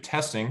on to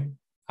testing,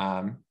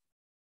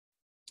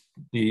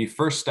 the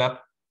first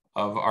step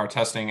of our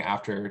testing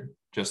after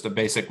just a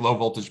basic low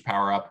voltage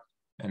power up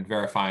and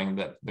verifying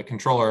that the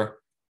controller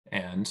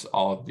and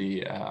all of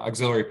the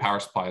auxiliary power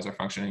supplies are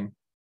functioning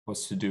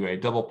was to do a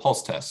double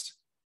pulse test.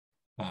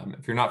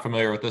 If you're not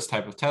familiar with this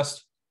type of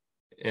test,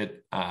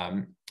 it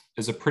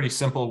is a pretty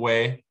simple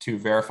way to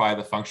verify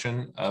the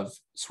function of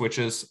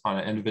switches on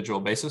an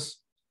individual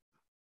basis.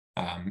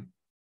 An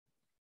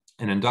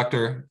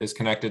inductor is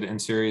connected in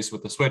series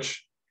with the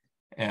switch,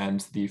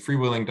 and the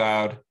freewheeling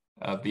diode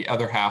of the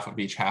other half of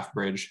each half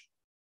bridge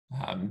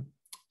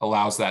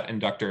allows that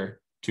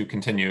inductor to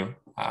continue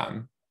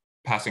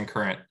passing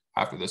current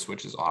after the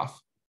switch is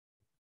off.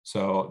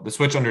 So the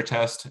switch under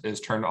test is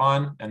turned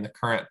on and the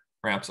current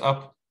ramps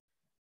up.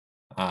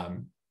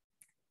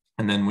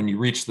 And then when you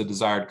reach the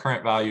desired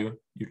current value,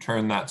 you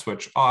turn that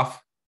switch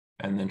off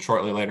and then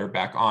shortly later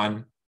back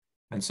on.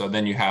 And so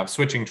then you have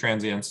switching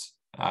transients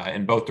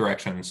in both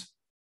directions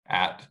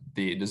at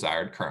the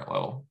desired current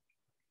level.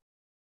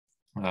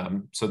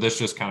 So this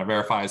just kind of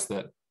verifies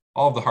that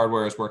all of the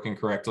hardware is working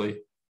correctly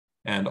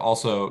and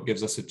also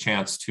gives us a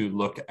chance to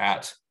look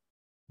at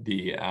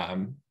the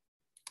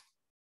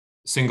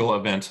single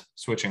event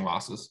switching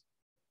losses.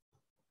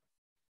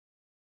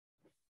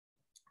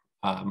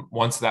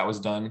 Once that was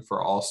done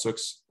for all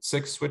six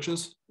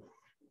switches,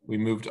 we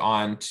moved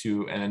on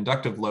to an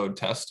inductive load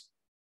test.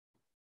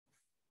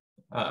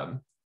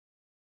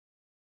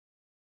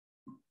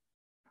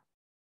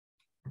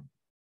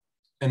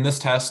 In this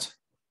test,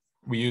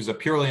 we use a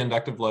purely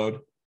inductive load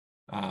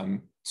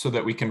so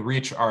that we can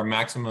reach our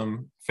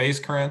maximum phase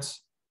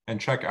currents and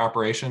check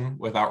operation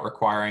without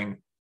requiring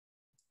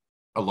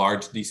a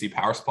large DC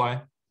power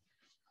supply.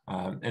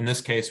 In this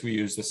case, we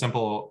used a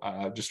simple,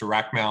 just a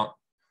rack mount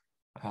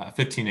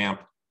 15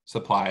 amp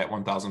supply at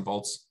 1000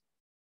 volts.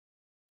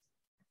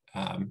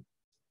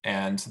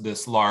 And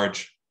this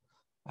large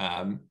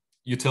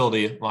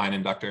utility line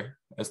inductor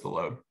as the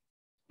load.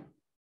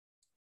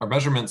 Our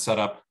measurement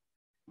setup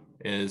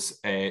is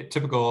a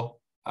typical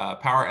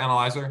power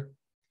analyzer.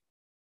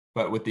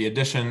 but with the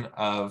addition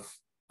of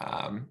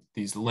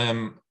these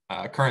limb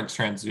current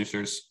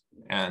transducers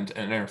and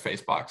an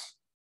interface box.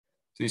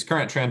 So these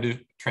current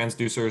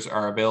transducers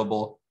are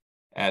available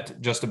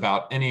at just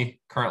about any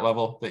current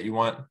level that you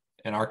want.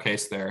 In our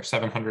case, they're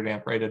 700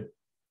 amp rated,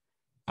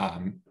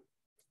 and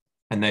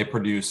they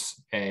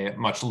produce a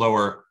much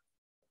lower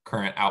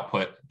current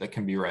output that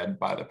can be read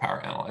by the power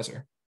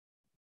analyzer.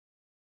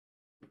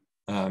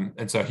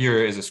 And so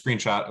here is a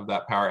screenshot of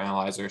that power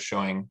analyzer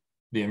showing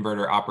the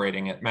inverter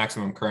operating at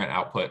maximum current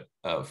output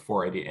of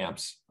 480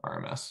 amps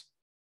RMS.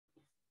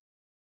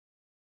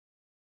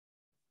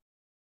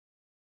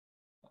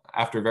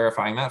 After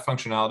verifying that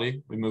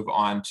functionality, we move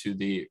on to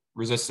the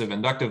resistive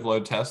inductive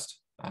load test.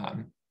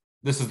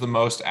 This is the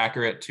most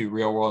accurate to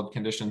real world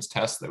conditions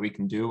test that we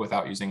can do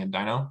without using a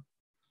dyno.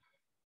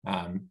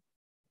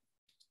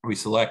 We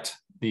select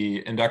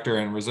the inductor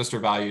and resistor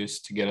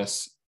values to get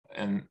us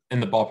in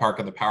the ballpark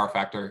of the power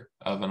factor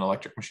of an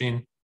electric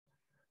machine,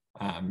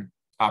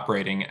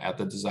 operating at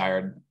the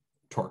desired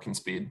torque and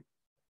speed.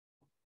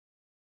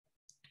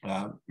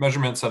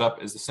 Measurement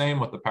setup is the same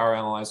with the power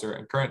analyzer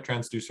and current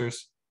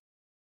transducers.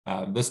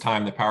 This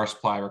time the power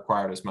supply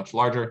required is much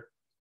larger.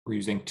 We're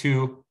using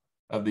 2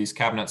 of these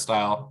cabinet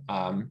style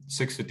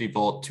 650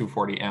 volt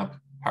 240 amp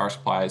power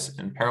supplies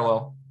in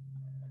parallel.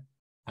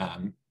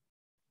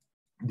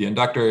 The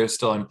inductor is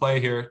still in play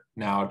here,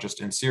 now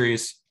just in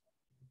series.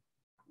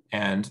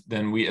 And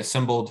then we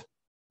assembled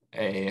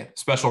a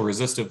special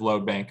resistive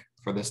load bank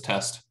for this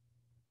test.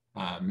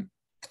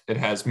 It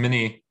has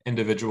many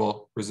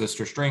individual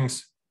resistor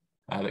strings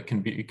that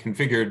can be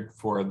configured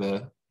for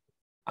the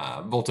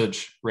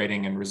voltage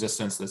rating and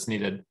resistance that's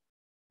needed.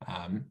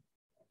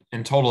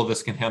 In total,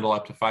 this can handle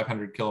up to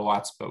 500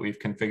 kilowatts, but we've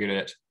configured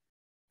it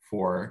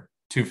for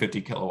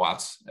 250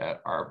 kilowatts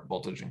at our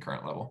voltage and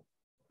current level.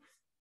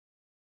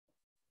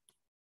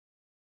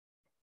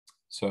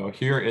 So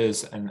here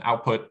is an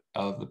output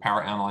of the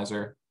power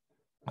analyzer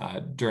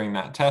during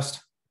that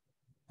test.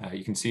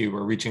 You can see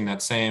we're reaching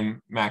that same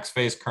max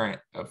phase current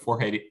of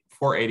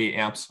 480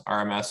 amps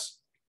RMS.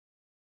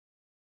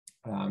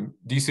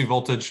 DC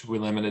voltage, we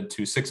limited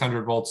to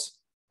 600 volts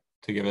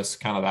to give us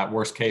kind of that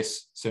worst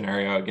case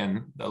scenario.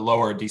 Again, the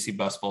lower DC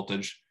bus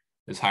voltage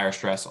is higher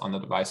stress on the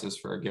devices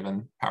for a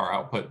given power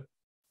output.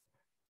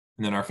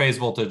 And then our phase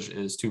voltage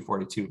is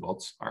 242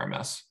 volts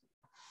RMS.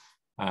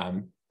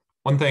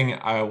 One thing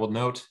I will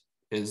note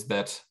is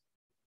that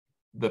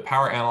the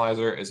power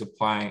analyzer is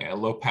applying a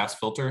low pass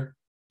filter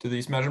to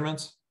these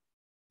measurements.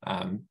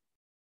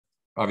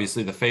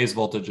 Obviously the phase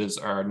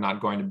voltages are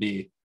not going to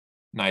be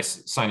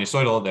nice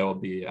sinusoidal, they will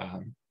be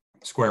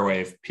square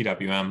wave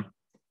PWM.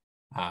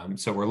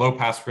 So we're low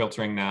pass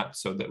filtering that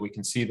so that we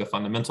can see the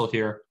fundamental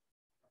here.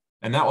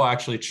 And that will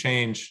actually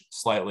change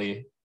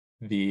slightly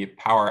the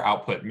power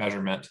output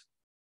measurement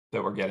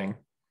that we're getting.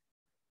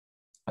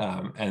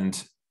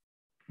 And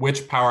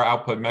which power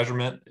output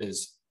measurement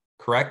is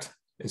correct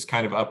is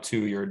kind of up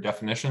to your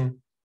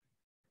definition.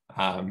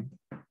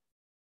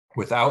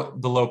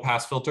 Without the low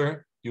pass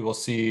filter, you will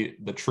see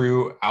the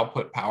true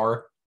output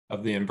power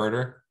of the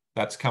inverter.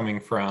 That's coming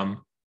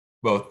from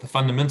both the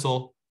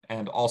fundamental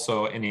and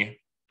also any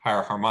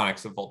higher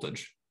harmonics of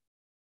voltage.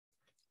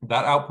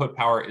 That output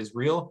power is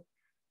real.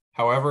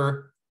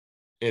 However,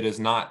 it is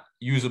not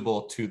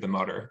usable to the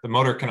motor. The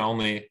motor can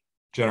only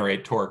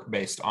generate torque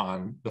based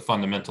on the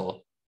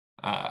fundamental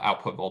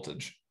output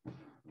voltage.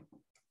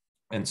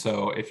 And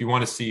so if you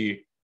want to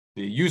see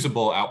the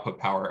usable output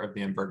power of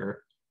the inverter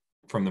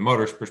from the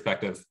motor's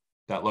perspective,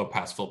 that low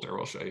pass filter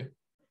will show you.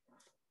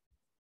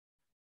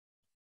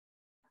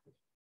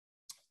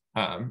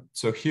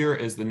 So here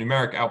is the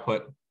numeric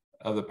output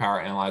of the power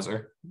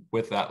analyzer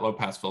with that low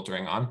pass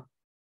filtering on.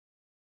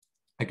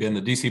 Again,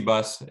 the DC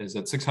bus is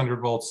at 600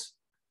 volts.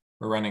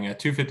 We're running a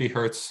 250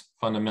 hertz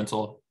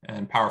fundamental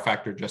and power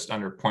factor just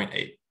under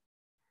 0.8.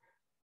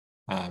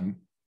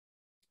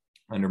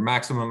 Under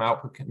maximum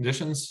output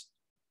conditions,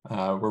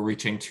 we're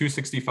reaching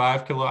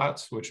 265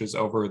 kilowatts, which is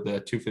over the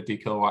 250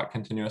 kilowatt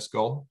continuous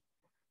goal.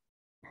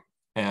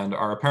 And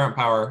our apparent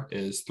power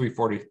is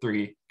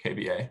 343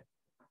 kVA.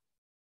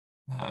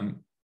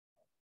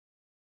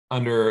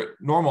 Under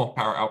normal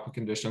power output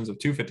conditions of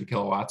 250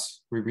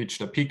 kilowatts, we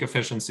reached a peak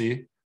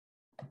efficiency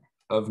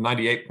of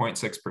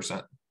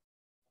 98.6%.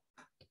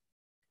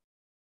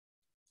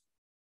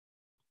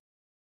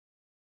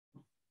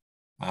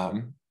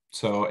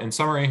 So in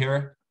summary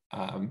here,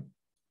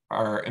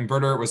 our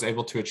inverter was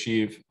able to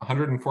achieve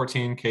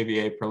 114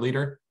 kVA per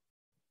liter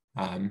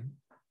and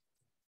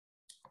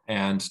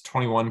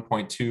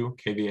 21.2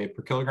 kVA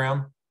per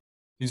kilogram.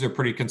 These are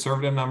pretty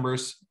conservative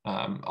numbers.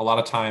 A lot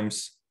of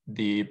times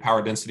the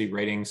power density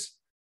ratings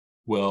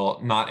will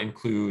not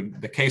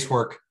include the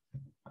casework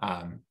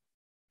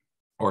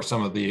or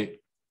some of the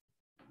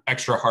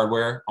extra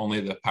hardware,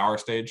 only the power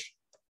stage.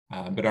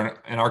 But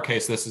in our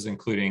case, this is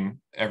including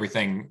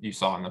everything you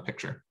saw in the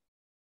picture.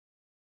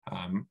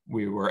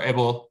 We were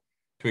able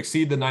to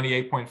exceed the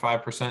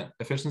 98.5%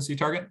 efficiency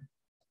target.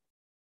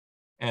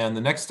 And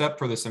the next step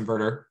for this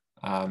inverter,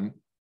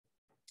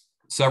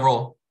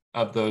 several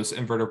of those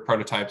inverter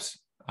prototypes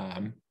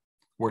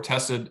were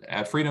tested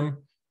at Freedom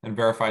and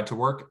verified to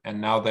work,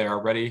 and now they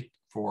are ready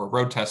for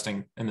road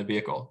testing in the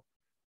vehicle.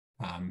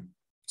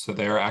 So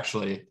they're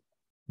actually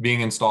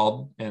being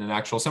installed in an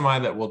actual semi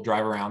that will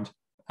drive around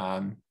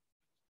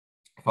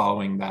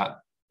following that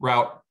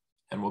route,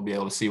 and we'll be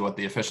able to see what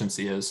the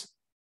efficiency is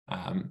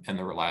and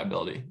the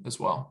reliability as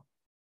well.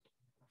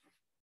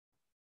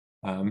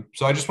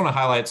 So I just want to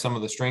highlight some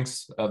of the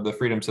strengths of the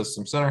Freedom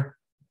System Center.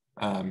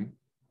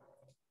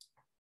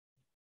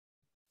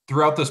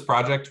 Throughout this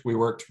project, we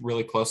worked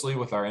really closely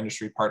with our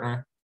industry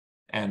partner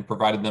and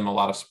provided them a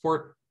lot of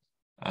support.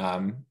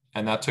 And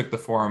that took the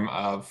form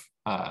of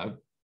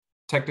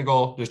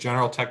just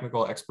general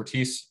technical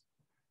expertise,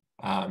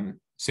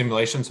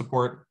 simulation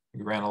support.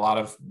 We ran a lot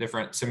of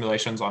different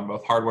simulations on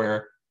both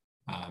hardware,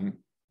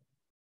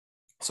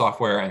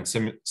 software, and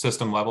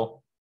system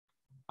level.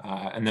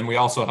 And then we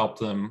also helped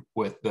them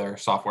with their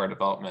software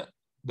development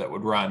that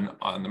would run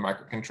on the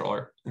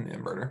microcontroller in the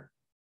inverter.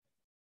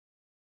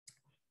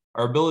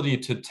 Our ability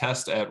to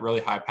test at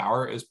really high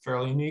power is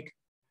fairly unique.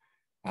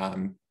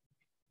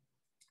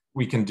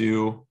 We can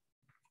do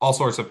all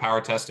sorts of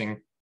power testing.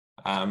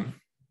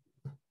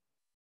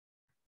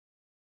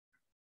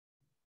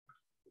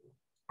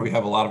 We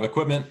have a lot of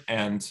equipment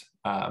and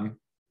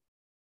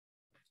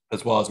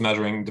as well as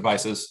measuring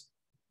devices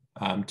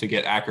to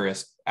get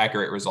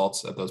accurate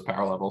results at those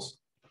power levels.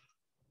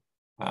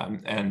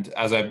 And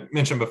as I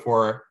mentioned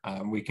before,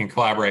 we can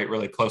collaborate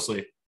really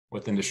closely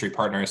with industry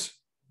partners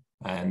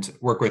and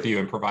work with you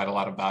and provide a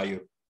lot of value,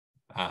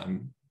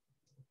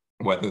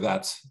 whether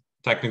that's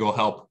technical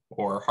help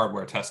or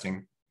hardware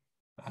testing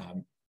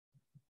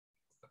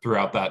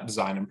throughout that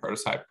design and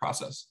prototype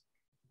process.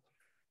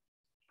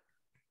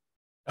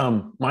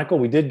 Michael,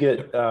 we did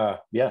get,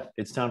 yeah,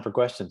 it's time for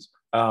questions.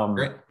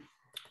 Great.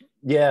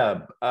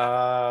 Yeah,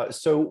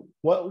 so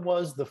what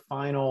was the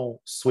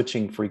final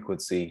switching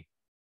frequency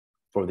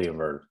for the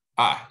inverter?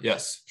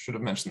 Yes, should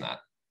have mentioned that.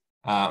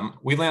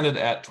 We landed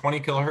at 20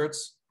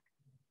 kilohertz.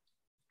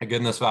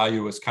 Again, this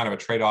value was kind of a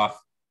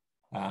trade-off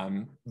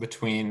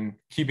between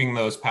keeping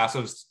those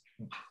passives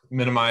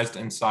minimized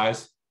in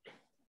size,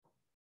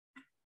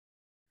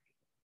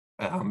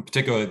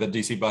 particularly the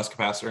DC bus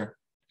capacitor,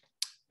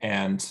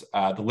 and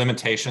the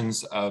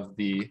limitations of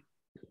the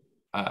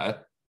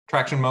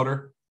traction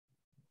motor.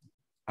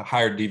 A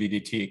higher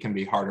DVDT can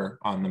be harder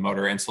on the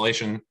motor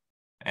insulation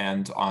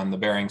and on the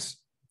bearings.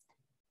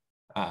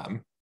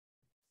 And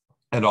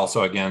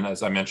also, again,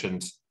 as I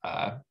mentioned,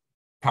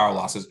 power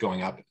losses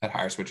going up at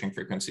higher switching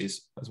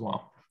frequencies as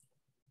well.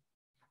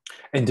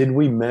 And did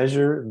we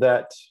measure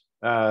that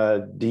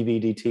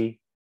DVDT?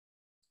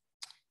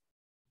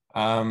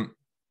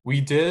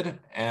 We did,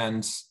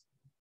 and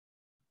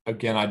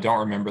again, I don't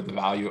remember the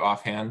value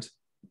offhand,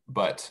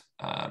 but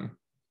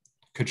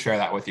could share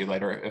that with you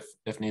later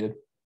if needed.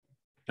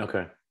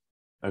 Okay,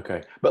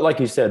 okay. But like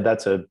you said,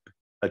 that's a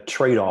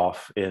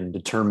trade-off in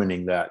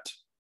determining that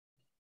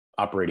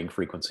operating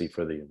frequency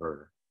for the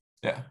inverter.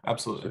 Yeah,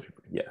 absolutely.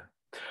 Yeah.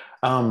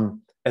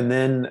 And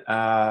then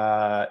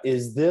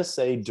is this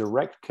a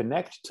direct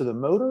connect to the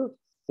motor,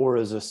 or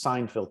is a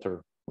sine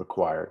filter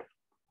required?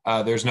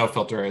 There's no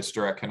filter, it's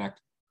direct connect.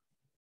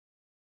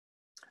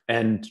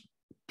 And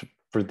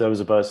for those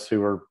of us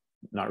who are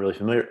not really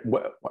familiar,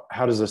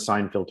 how does a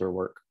sine filter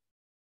work?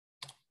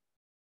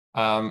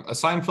 A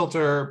sine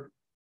filter,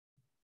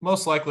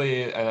 most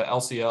likely a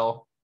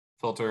LCL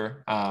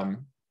filter,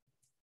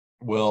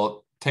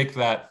 will take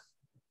that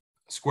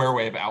square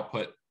wave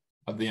output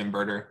of the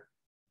inverter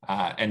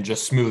and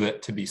just smooth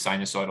it to be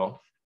sinusoidal.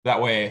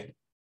 That way,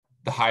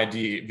 the high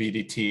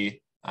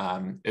VDT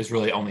is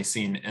really only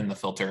seen in the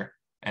filter,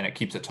 and it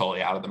keeps it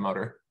totally out of the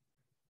motor.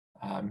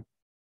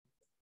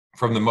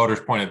 From the motor's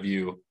point of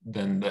view,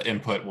 then the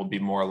input will be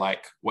more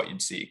like what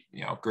you'd see,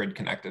 grid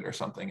connected or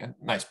something, a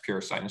nice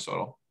pure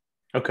sinusoidal.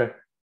 Okay.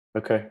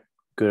 Okay.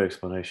 Good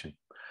explanation.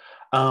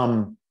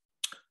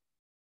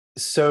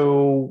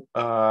 So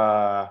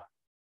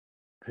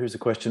here's a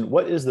question.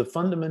 What is the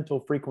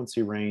fundamental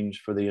frequency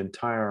range for the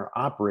entire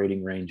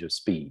operating range of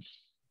speed?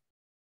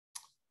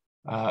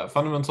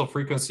 Fundamental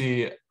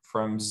frequency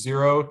from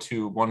 0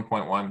 to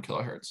 1.1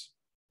 kilohertz.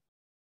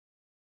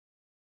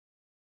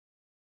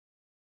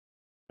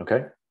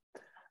 Okay.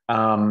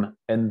 And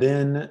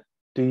then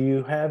do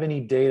you have any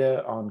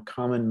data on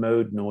common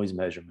mode noise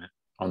measurement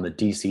on the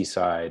DC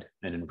side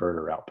and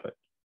inverter output?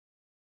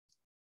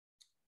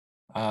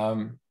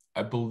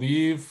 I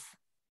believe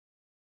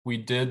we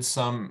did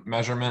some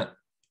measurement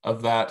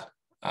of that,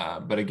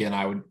 but again,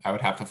 I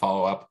would have to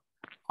follow up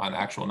on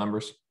actual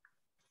numbers.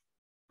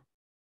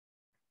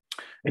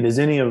 And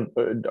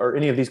are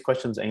any of these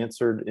questions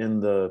answered in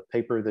the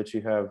paper that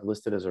you have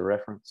listed as a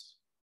reference?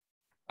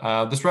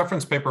 This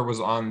reference paper was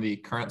on the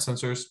current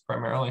sensors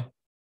primarily.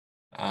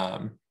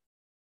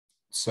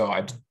 So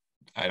I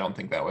don't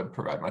think that would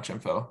provide much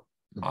info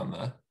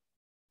on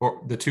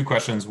the two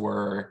questions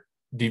were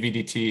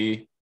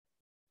DVDT,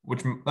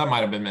 which that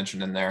might have been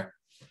mentioned in there,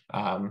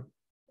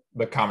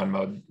 but common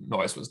mode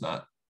noise was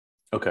not.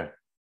 Okay.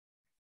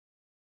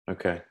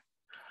 Okay.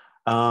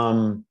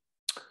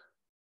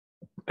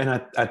 And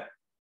I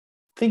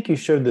think you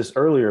showed this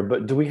earlier,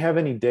 but do we have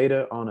any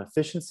data on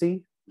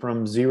efficiency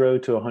from 0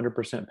 to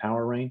 100%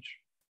 power range?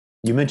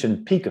 You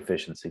mentioned peak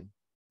efficiency.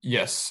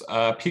 Yes,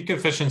 peak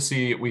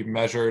efficiency we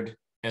measured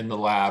in the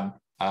lab.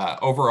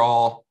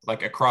 Overall,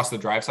 like across the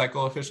drive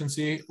cycle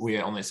efficiency, we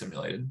only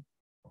simulated.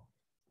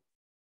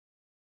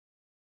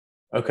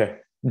 Okay.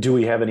 Do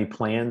we have any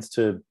plans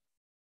to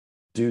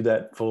do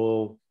that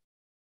to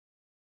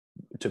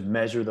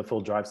measure the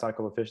full drive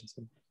cycle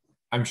efficiency?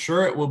 I'm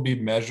sure it will be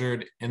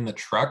measured in the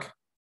truck,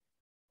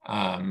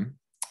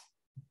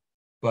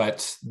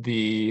 but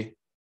the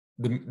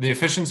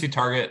efficiency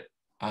target,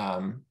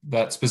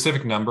 that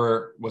specific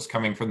number was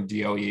coming from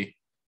the DOE,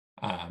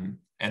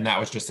 and that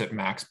was just at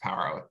max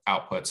power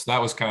output. So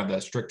that was kind of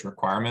the strict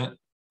requirement.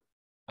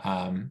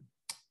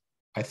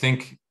 I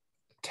think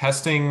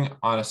testing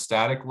on a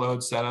static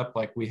load setup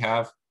like we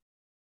have,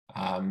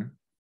 trying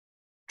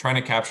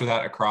to capture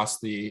that across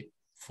the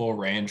full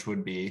range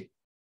would be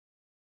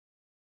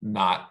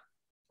not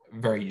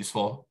very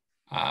useful,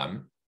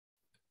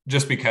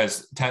 just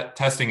because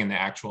testing in the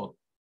actual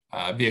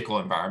vehicle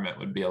environment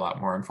would be a lot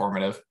more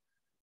informative.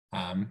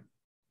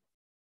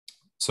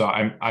 So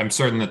I'm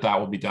certain that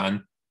will be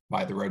done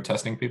by the road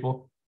testing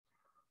people,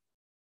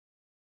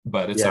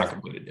 but it's not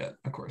completed yet,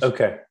 of course.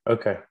 Okay.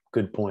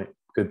 Good point.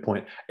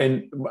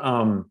 And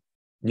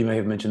you may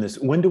have mentioned this.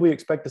 When do we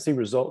expect to see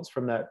results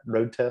from that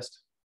road test?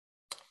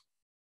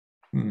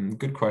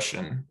 Good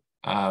question.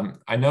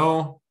 I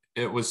know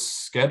it was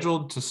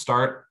scheduled to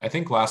start, I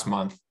think last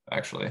month,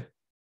 actually.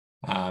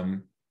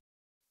 And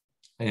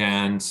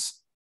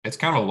it's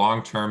kind of a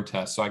long-term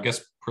test. So I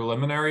guess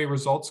preliminary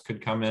results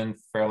could come in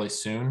fairly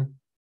soon.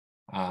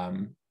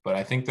 But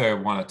I think they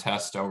want to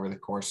test over the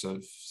course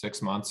of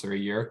 6 months or a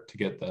year to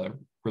get the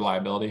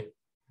reliability.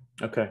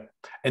 Okay.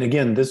 And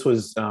again, this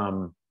was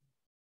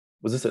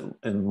this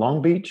in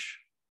Long Beach?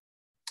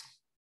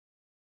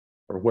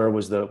 Or where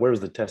was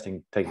the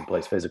testing taking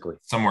place physically?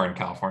 Somewhere in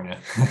California.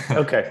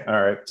 Okay.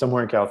 All right.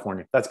 Somewhere in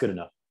California. That's good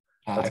enough.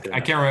 I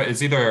can't remember.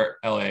 It's either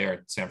LA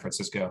or San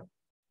Francisco.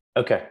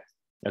 Okay.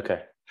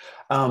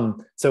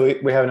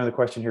 So we have another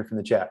question here from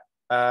the chat.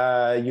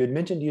 You had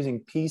mentioned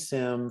using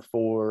PSIM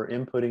for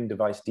inputting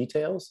device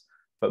details,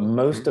 but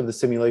most of the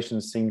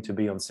simulations seem to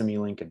be on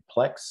Simulink and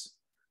Plex.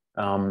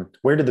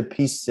 Where did the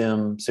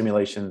PSIM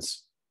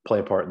simulations play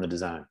a part in the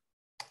design?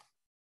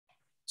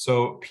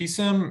 So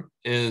PSIM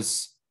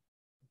is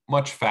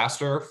much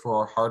faster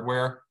for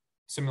hardware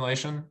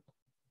simulation,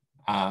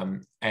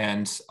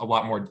 and a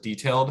lot more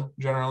detailed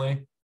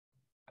generally.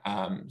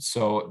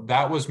 So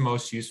that was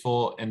most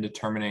useful in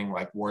determining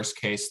like worst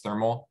case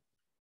thermal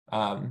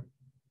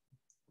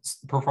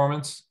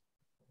performance.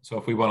 So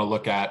if we want to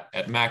look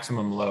at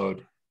maximum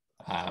load,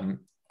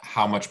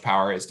 how much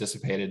power is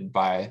dissipated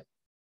by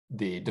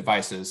the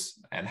devices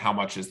and how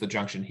much is the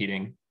junction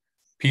heating,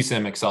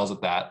 PSIM excels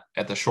at that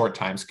at the short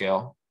time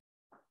scale.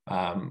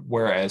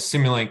 Whereas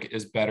Simulink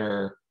is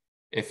better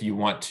if you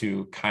want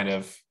to kind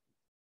of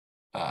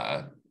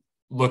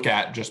look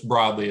at just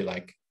broadly,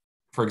 like,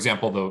 for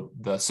example,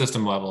 the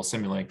system level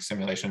Simulink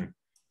simulation,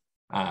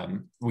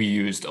 we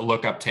used a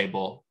lookup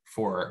table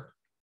for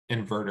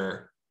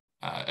inverter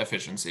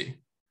efficiency.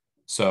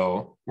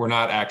 So we're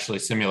not actually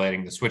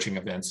simulating the switching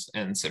events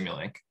in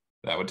Simulink.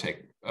 That would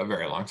take a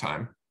very long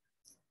time.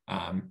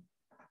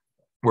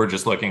 We're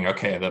just looking,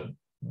 okay,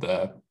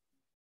 the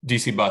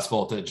DC bus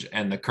voltage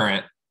and the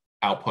current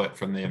output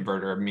from the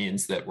inverter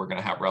means that we're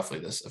going to have roughly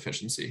this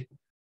efficiency.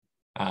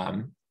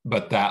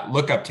 But that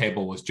lookup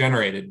table was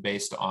generated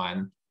based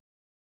on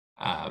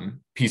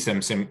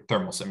PSIM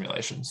thermal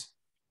simulations.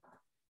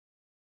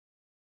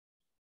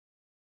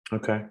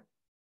 Okay.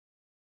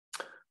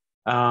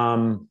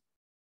 And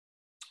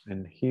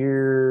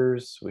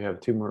we have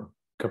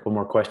couple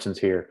more questions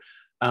here.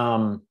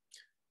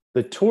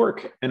 The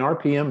torque and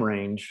RPM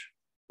range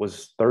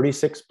was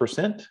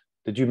 36%.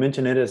 Did you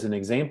mention it as an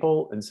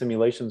example and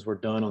simulations were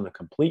done on the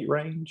complete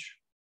range?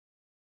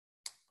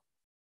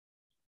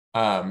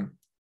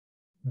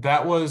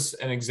 That was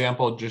an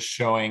example just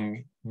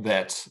showing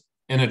that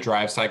in a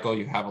drive cycle,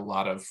 you have a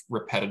lot of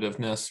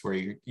repetitiveness where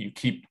you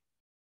keep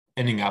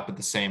ending up at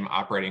the same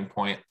operating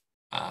point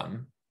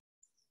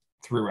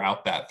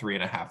throughout that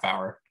 3.5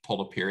 hour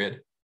total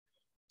period.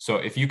 So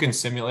if you can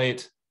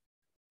simulate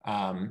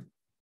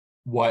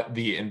what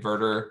the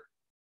inverter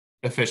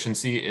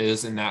efficiency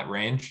is in that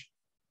range,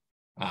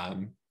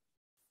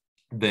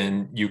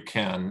 then you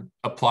can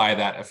apply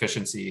that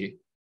efficiency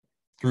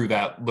through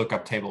that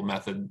lookup table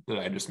method that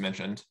I just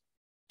mentioned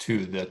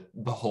to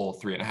the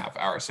whole 3.5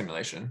 hour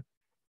simulation,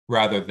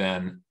 rather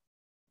than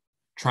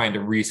trying to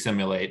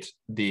re-simulate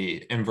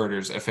the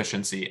inverter's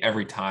efficiency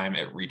every time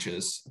it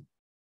reaches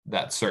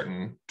that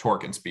certain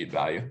torque and speed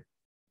value.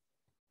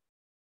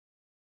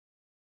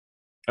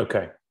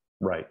 Okay,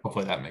 right.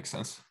 Hopefully that makes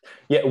sense.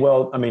 Yeah,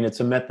 well, I mean, it's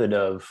a method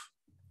of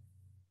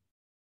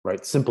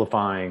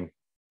simplifying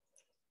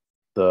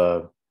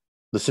the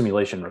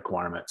simulation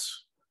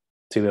requirements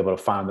to be able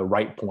to find the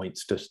right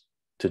points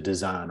to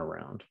design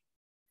around.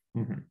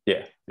 Mm-hmm.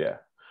 Yeah.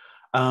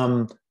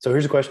 So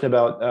here's a question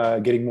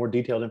about getting more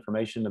detailed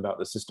information about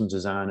the systems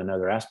design and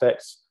other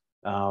aspects.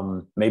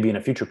 Maybe in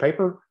a future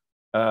paper.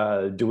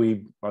 Are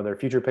there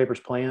future papers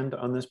planned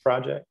on this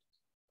project?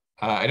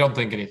 I don't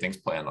think anything's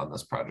planned on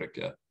this project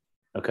yet.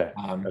 Okay.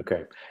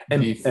 Okay.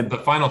 And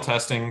the final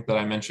testing that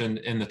I mentioned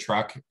in the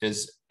truck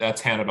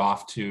that's handed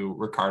off to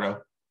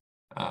Ricardo.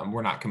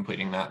 We're not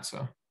completing that,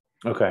 so.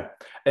 Okay.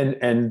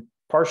 And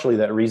partially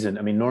that reason,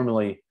 I mean,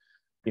 normally,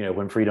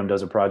 when Freedom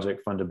does a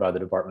project funded by the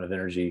Department of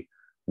Energy,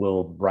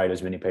 we'll write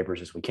as many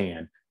papers as we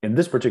can. In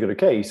this particular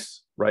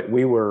case, right,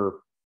 we were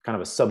kind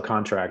of a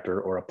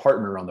subcontractor or a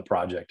partner on the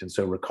project. And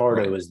so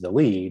Ricardo Right. is the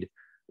lead,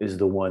 is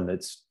the one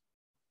that's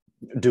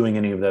doing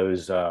any of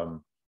those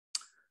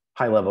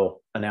high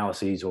level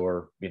analyses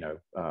or,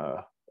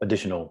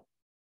 additional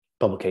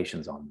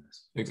publications on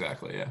this.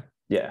 Exactly, yeah.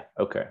 Yeah,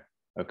 okay.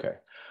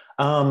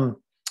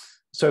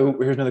 So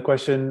here's another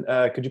question.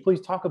 Could you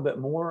please talk a bit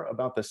more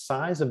about the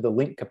size of the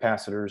link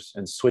capacitors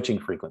and switching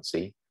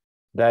frequency?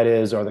 That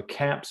is, are the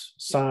caps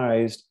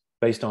sized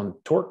based on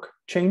torque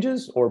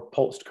changes or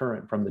pulsed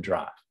current from the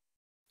drive?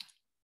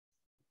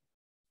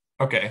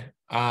 Okay.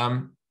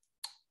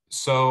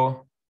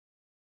 So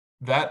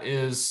that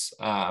is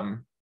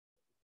kind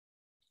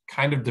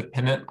of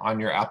dependent on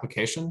your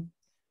application.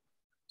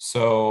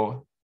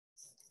 So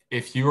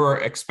if you are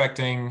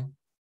expecting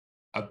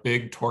a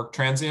big torque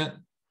transient,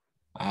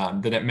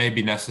 then it may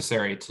be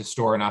necessary to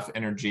store enough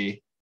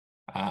energy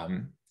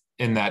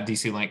in that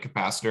DC link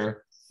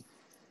capacitor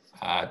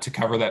to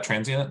cover that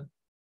transient.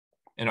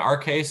 In our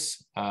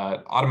case,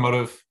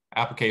 automotive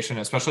application,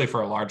 especially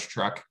for a large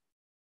truck,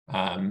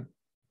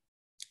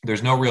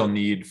 there's no real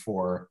need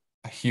for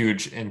a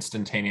huge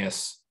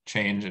instantaneous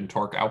change in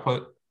torque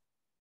output.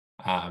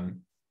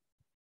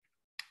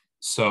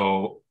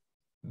 So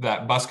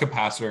that bus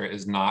capacitor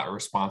is not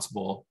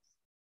responsible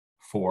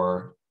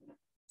for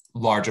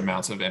large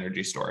amounts of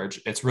energy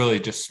storage. It's really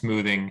just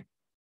smoothing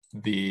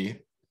the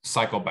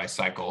cycle by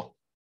cycle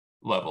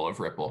level of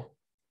ripple.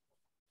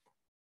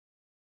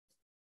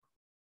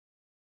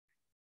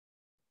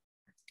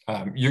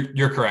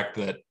 You're correct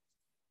that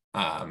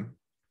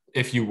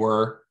if you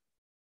were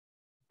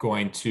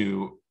going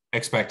to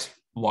expect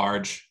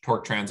large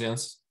torque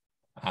transients,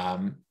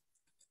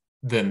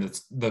 then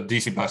the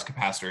DC bus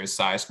capacitor is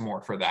sized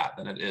more for that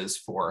than it is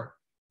for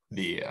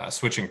the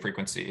switching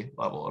frequency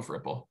level of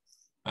ripple.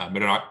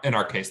 But in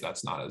our case,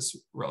 that's not as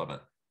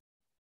relevant.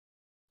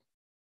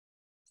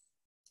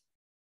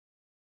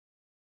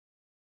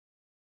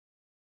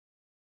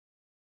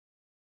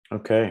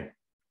 Okay.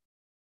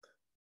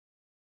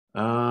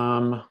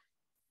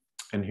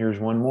 And here's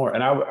one more.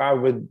 And I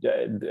would,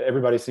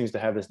 everybody seems to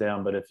have this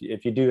down, but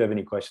if you do have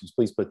any questions,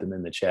 please put them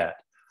in the chat.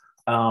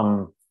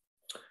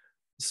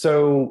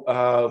 So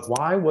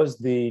why was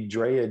the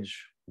drayage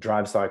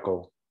drive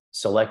cycle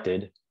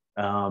selected?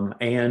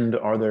 And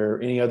are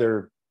there any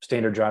other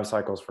standard drive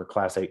cycles for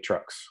Class 8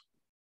 trucks?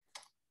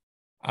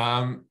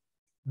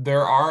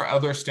 There are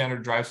other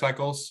standard drive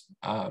cycles,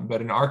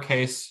 but in our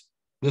case,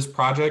 this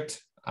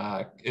project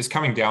is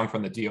coming down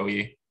from the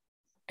DOE,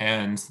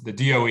 and the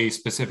DOE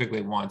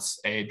specifically wants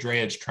a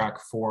drayage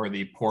truck for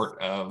the port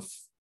of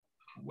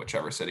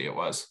whichever city it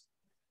was.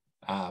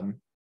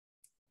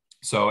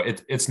 So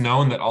it's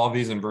known that all of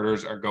these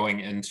inverters are going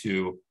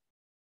into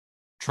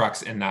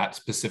trucks in that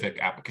specific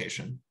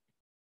application.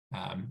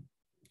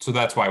 So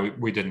that's why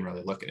we didn't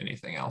really look at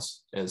anything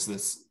else. This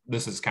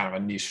is kind of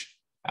a niche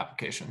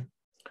application.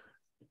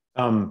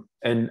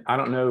 And I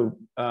don't know,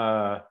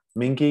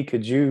 Minky,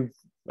 could you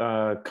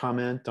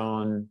comment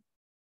on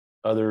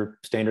other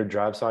standard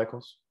drive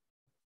cycles?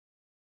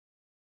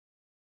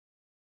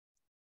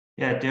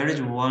 Yeah, there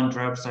is one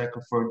drive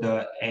cycle for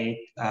the 8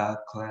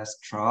 class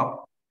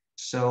truck.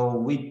 So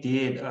we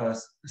did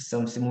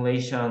some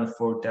simulation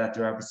for that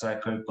drive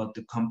cycle, but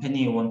the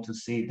company want to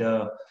see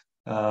the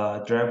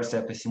driver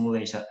cycle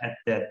simulation at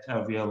that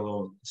real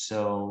load.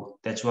 So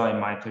that's why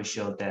Michael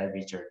showed that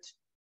result.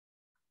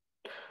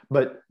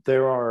 But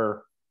there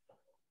are,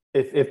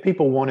 if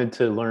people wanted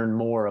to learn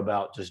more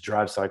about just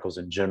drive cycles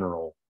in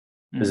general,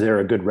 is there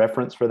a good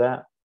reference for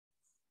that?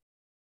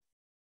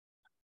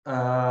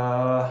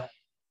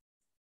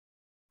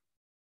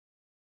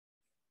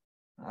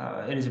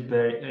 It is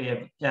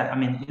very, I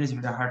mean, it is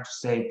very hard to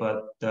say,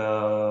 but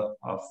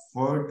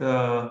for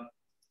the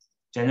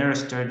general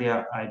study,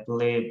 I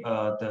believe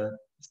the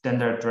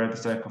standard drive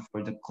cycle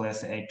for the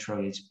Class 8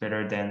 truck is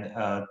better than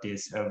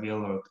this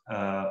real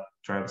load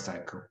drive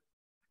cycle.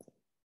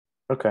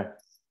 Okay.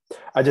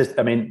 I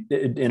mean,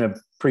 in a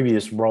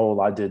previous role,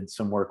 I did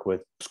some work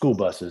with school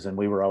buses, and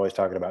we were always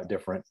talking about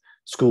different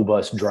school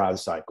bus drive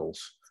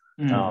cycles.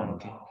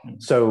 Okay.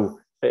 So,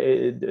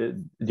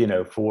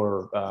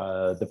 for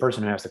the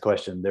person who asked the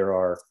question, there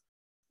are,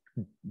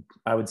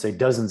 I would say,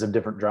 dozens of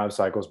different drive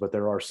cycles, but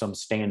there are some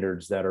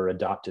standards that are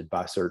adopted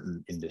by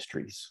certain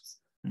industries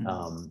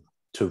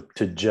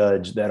to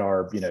judge that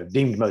are,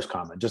 deemed most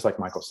common. Just like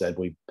Michael said,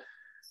 we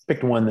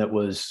picked one that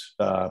was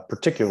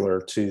particular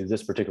to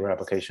this particular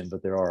application,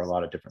 but there are a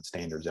lot of different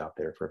standards out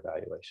there for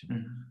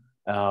evaluation.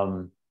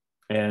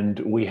 And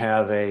we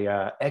have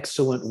a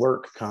excellent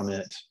work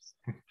comment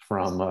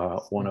from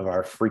one of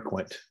our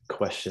frequent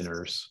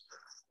questioners.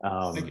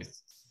 Thank you.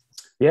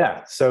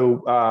 Yeah,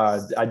 so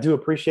I do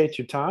appreciate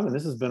your time, and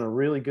this has been a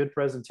really good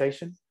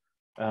presentation.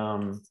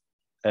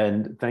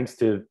 And thanks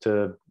to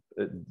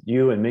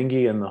you and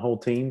Mingy and the whole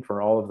team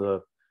for all of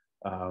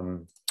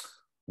the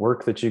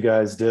work that you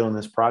guys did on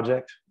this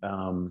project.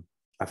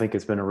 I think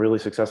it's been a really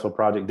successful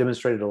project,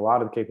 demonstrated a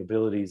lot of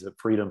capabilities of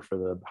Freedom for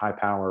the high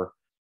power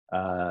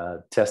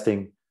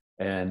testing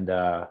and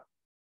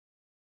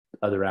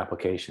other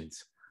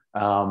applications.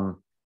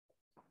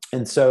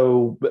 And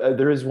so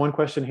there is one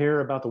question here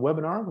about the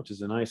webinar, which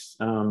is a nice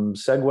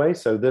segue.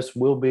 So this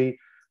will be,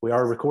 we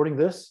are recording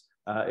this.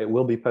 It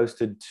will be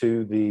posted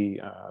to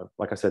the,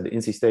 like I said, the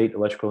NC State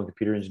Electrical and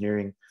Computer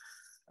Engineering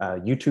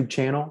YouTube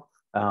channel.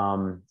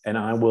 And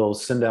I will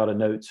send out a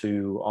note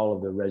to all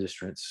of the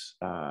registrants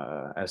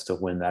as to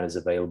when that is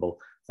available.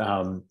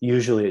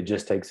 Usually it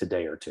just takes a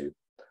day or two.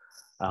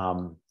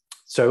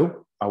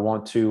 So I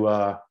want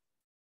to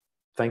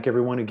thank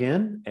everyone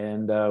again,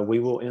 and we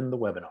will end the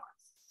webinar.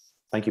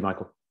 Thank you,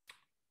 Michael.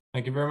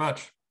 Thank you very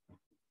much.